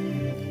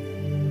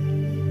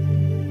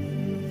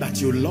that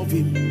you love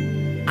him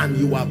and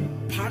you are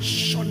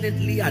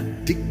passionately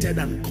addicted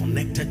and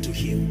connected to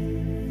him.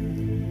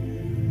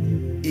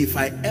 If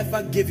I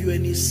ever gave you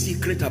any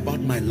secret about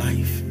my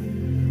life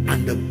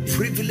and the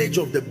privilege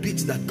of the bit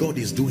that God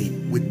is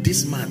doing with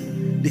this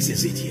man, this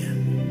is it here.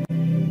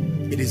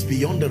 It is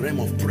beyond the realm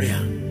of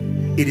prayer.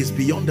 It is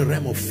beyond the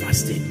realm of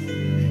fasting.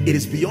 It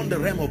is beyond the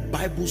realm of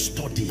Bible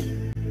study.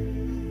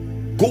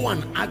 Go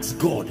and ask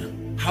God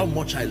how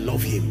much I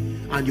love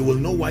him, and you will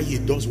know why he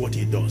does what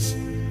he does.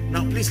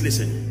 Now please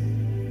listen.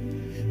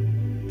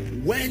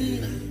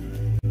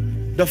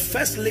 When the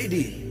first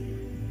lady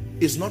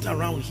is not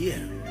around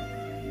here,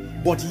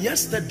 But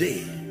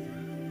yesterday,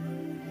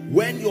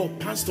 when your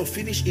pastor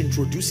finished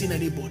introducing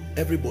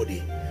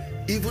everybody,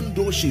 even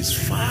though she's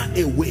far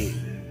away,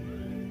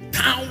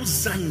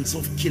 thousands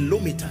of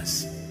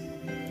kilometers,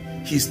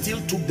 he still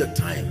took the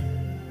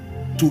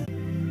time to.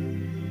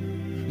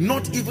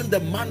 Not even the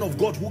man of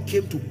God who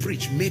came to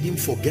preach made him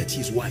forget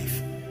his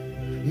wife.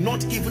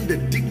 Not even the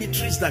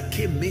dignitaries that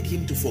came made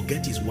him to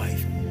forget his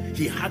wife.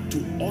 He had to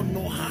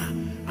honor her,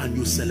 and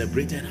you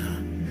celebrated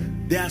her.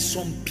 There are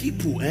some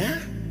people,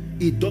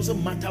 it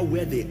doesn't matter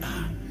where they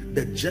are,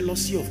 the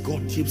jealousy of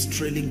God keeps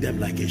trailing them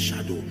like a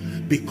shadow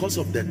because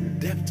of the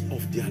depth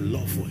of their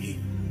love for him.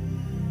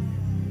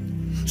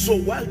 So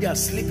while they are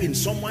sleeping,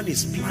 someone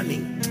is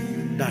planning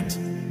that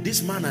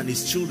this man and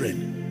his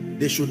children,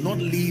 they should not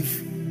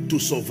live to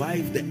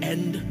survive the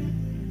end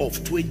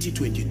of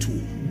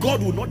 2022.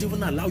 God will not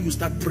even allow you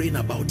start praying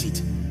about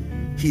it.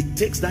 He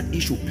takes that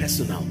issue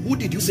personal. Who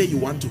did you say you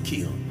want to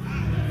kill?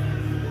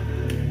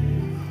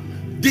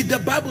 Did the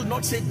Bible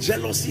not say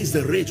jealousy is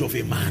the rage of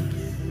a man?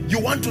 You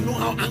want to know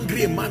how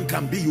angry a man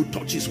can be, you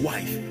touch his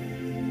wife.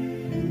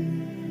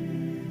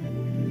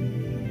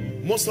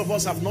 Most of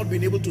us have not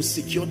been able to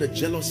secure the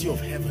jealousy of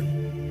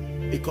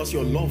heaven because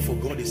your love for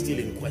God is still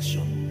in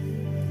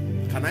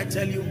question. Can I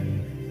tell you?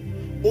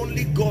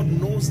 Only God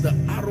knows the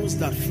arrows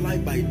that fly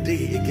by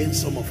day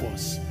against some of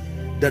us.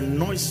 The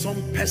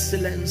noisome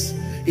pestilence.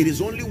 It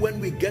is only when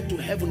we get to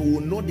heaven we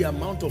will know the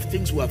amount of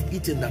things we have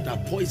eaten that are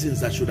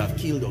poisons that should have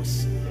killed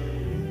us.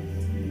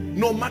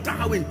 No matter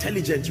how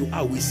intelligent you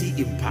are, we see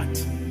in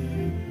part.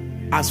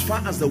 As far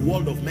as the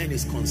world of men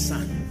is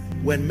concerned,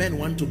 when men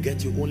want to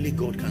get you, only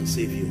God can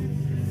save you.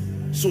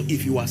 So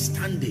if you are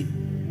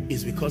standing,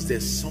 it's because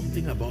there's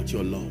something about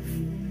your love.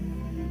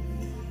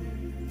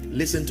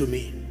 Listen to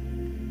me.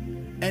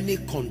 Any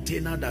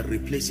container that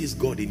replaces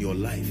God in your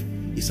life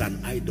is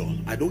an idol.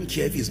 I don't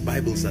care if it's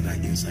Bibles that are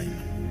inside.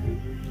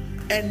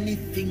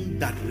 Anything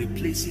that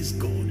replaces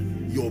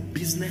God, your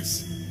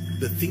business,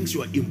 the things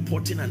you are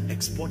importing and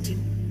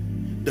exporting,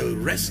 the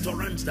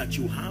restaurants that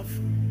you have,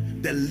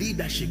 the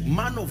leadership,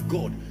 man of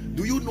God,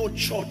 do you know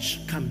church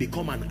can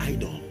become an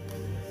idol?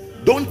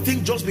 Don't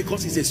think just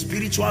because it's a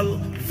spiritual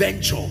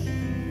venture,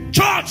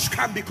 church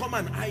can become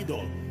an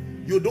idol.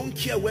 You don't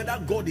care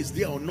whether God is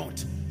there or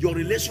not. Your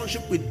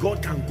relationship with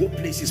God can go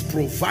places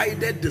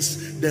provided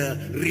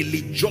the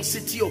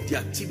religiosity of the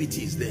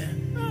activity is there.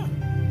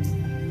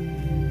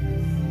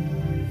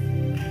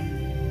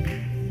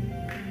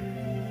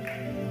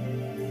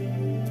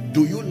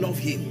 Do you love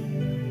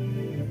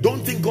him?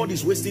 Don't think God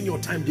is wasting your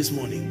time this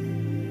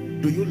morning.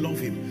 Do you love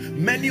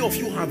him? Many of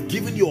you have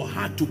given your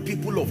heart to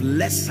people of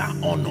lesser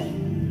honor.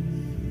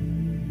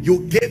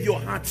 You gave your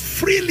heart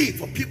freely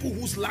for people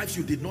whose lives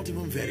you did not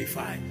even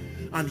verify.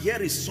 And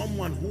here is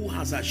someone who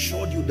has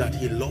assured you that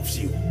he loves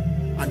you,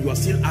 and you are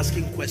still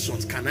asking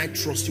questions. Can I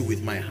trust you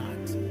with my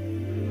heart?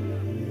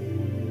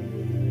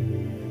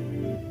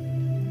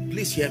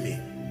 Please hear me.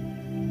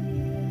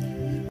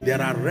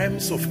 There are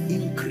realms of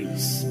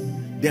increase.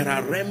 There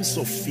are realms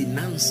of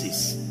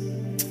finances.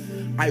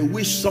 I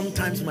wish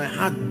sometimes my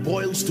heart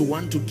boils to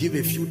want to give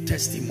a few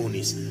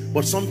testimonies,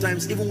 but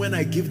sometimes even when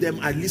I give them,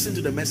 I listen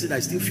to the message, I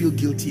still feel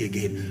guilty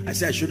again. I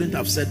say I shouldn't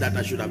have said that,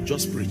 I should have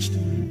just preached.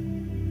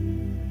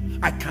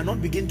 I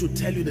cannot begin to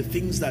tell you the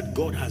things that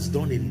God has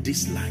done in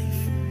this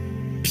life.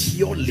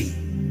 Purely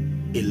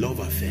a love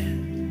affair.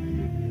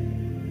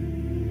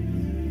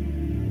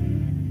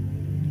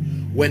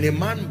 When a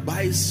man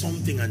buys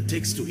something and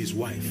takes to his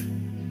wife,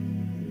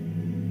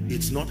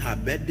 it's not her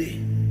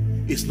birthday,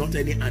 it's not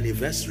any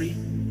anniversary,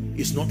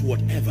 it's not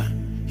whatever.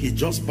 He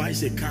just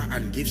buys a car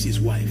and gives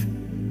his wife.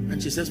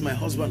 And she says, my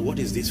husband, what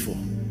is this for?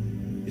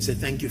 He said,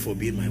 thank you for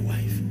being my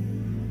wife.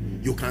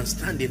 You can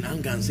stand in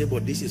anger and say,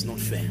 but this is not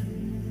fair.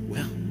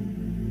 Well,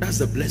 that's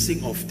the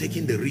blessing of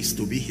taking the risk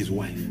to be his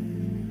wife.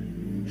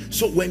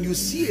 So when you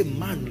see a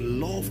man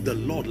love the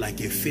Lord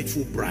like a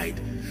faithful bride,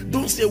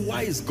 don't say,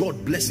 why is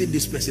God blessing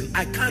this person?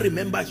 I can't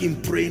remember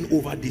him praying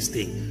over this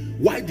thing.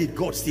 Why did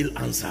God still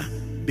answer?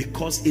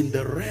 Because in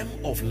the realm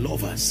of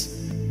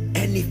lovers,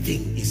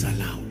 anything is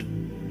allowed.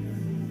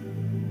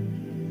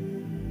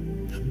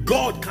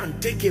 God can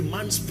take a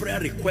man's prayer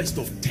request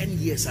of 10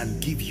 years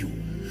and give you.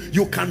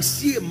 You can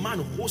see a man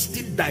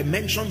hosting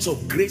dimensions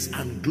of grace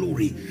and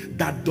glory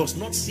that does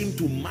not seem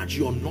to match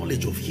your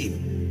knowledge of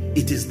him.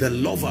 It is the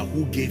lover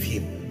who gave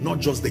him, not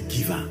just the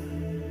giver.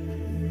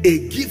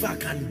 A giver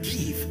can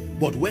give,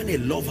 but when a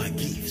lover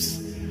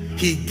gives,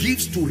 he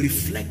gives to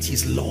reflect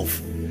his love.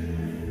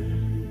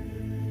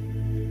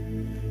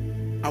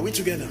 Are we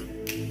together?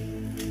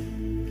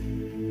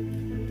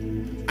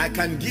 I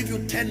can give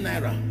you 10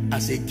 naira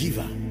as a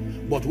giver,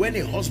 but when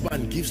a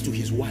husband gives to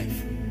his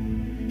wife,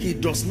 he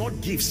does not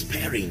give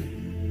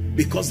sparing,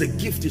 because the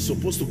gift is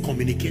supposed to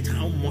communicate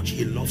how much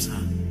he loves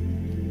her.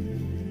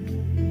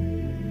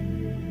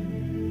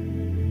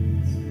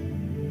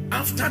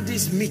 After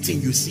this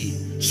meeting, you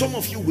see, some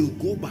of you will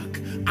go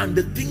back, and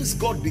the things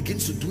God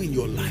begins to do in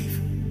your life,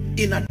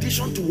 in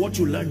addition to what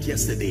you learned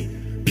yesterday,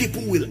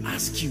 people will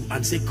ask you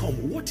and say, come,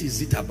 what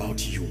is it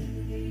about you?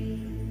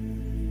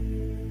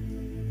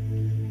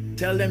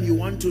 Tell them you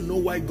want to know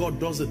why God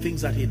does the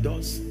things that he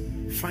does.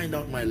 Find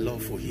out my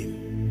love for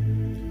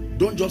him.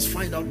 Don't just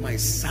find out my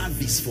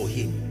service for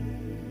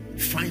him.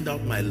 Find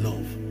out my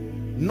love.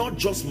 Not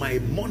just my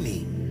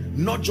money,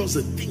 not just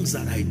the things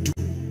that I do,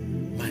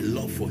 my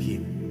love for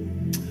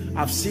him.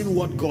 I've seen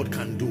what God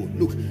can do.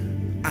 Look,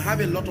 I have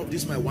a lot of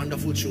these, my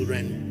wonderful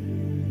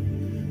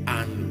children,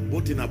 and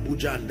both in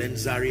Abuja and then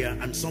Zaria,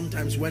 and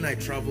sometimes when I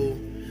travel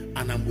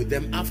and I'm with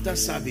them after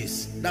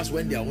service, that's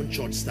when their own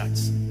church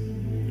starts.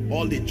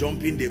 All they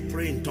jump in, they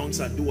pray in tongues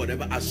and do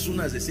whatever. As soon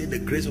as they say the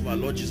grace of our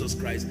Lord Jesus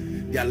Christ,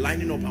 they are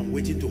lining up and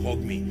waiting to hug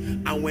me.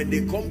 And when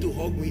they come to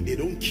hug me, they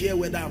don't care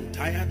whether I'm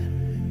tired.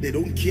 They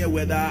don't care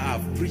whether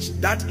I've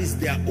preached. That is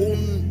their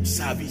own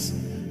service.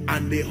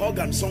 And they hug,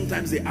 and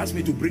sometimes they ask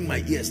me to bring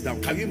my ears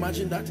down. Can you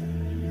imagine that?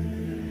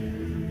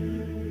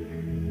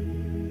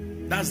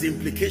 That's the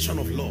implication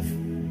of love.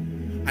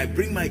 I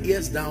bring my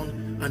ears down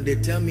and they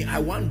tell me I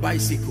want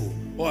bicycle,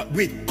 or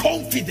with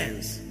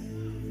confidence.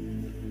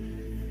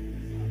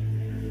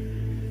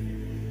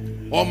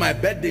 Or my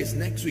birthday is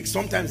next week.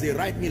 Sometimes they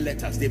write me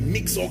letters. They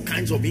mix all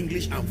kinds of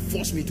English and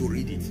force me to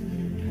read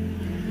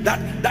it.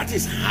 That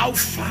is how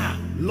far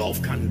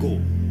love can go.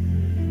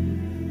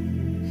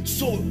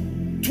 So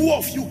two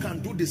of you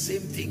can do the same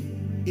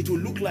thing. It will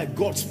look like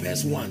God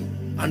spares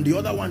one and the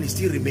other one is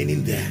still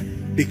remaining there,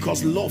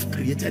 because love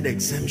created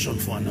exemption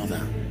for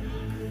another.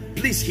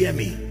 Please hear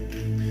me.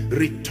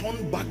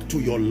 Return back to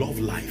your love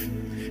life.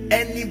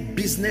 Any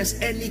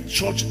business, any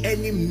church,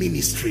 any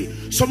ministry.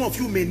 Some of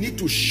you may need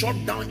to shut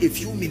down a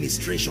few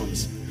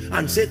ministrations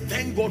and say,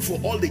 thank God for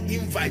all the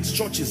invites,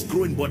 church is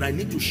growing, but I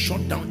need to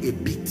shut down a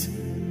bit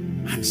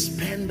and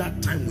spend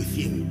that time with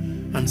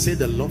him and say,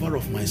 the lover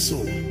of my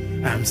soul,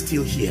 I am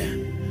still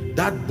here.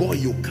 That boy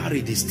you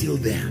carried is still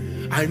there.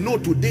 I know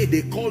today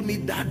they call me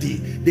daddy,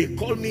 they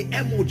call me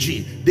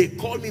emoji, they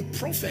call me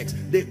prophet,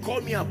 they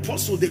call me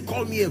apostle, they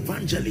call me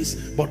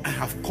evangelist, but I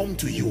have come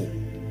to you.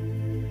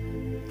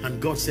 And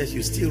God says,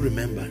 you still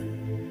remember.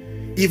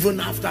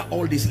 Even after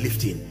all this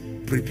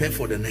lifting, prepare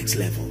for the next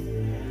level.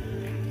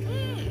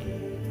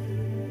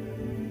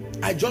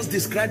 I just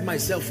described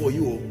myself for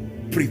you.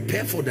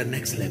 Prepare for the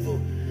next level.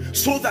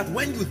 So that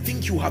when you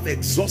think you have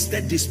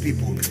exhausted these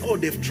people, oh,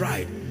 they've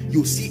tried,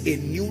 you see a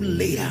new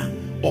layer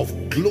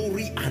of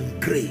glory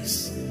and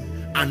grace.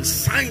 And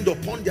signed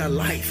upon their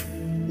life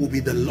will be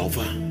the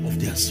lover of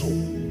their soul.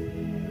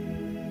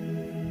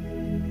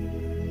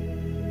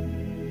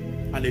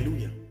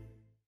 Hallelujah.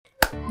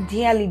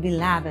 Dearly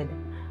beloved,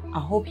 I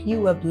hope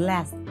you were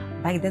blessed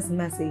by this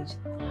message.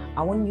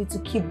 I want you to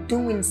keep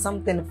doing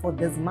something for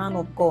this man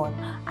of God,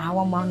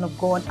 our man of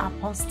God,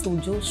 Apostle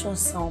Joshua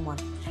Selman.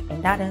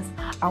 And that is,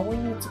 I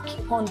want you to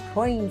keep on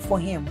praying for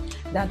him,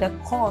 that the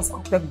cause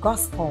of the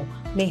gospel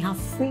may have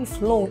free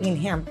flow in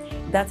him,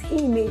 that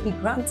he may be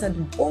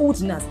granted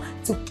boldness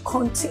to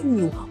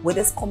continue with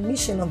this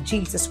commission of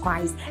Jesus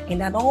Christ,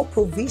 and that all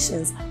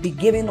provisions be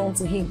given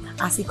unto him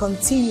as he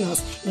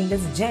continues in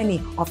this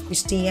journey of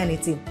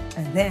Christianity.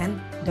 And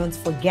then don't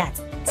forget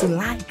to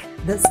like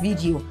this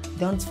video.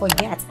 Don't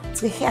forget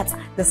to hit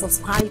the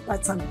subscribe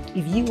button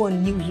if you are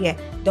new here.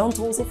 Don't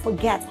also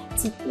forget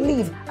to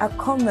leave a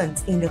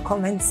comment in the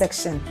comment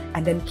section,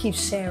 and then keep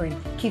sharing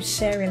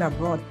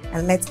abroad,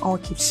 and let's all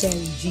keep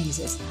sharing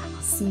Jesus.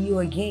 I'll see you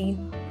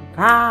again.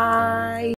 Bye.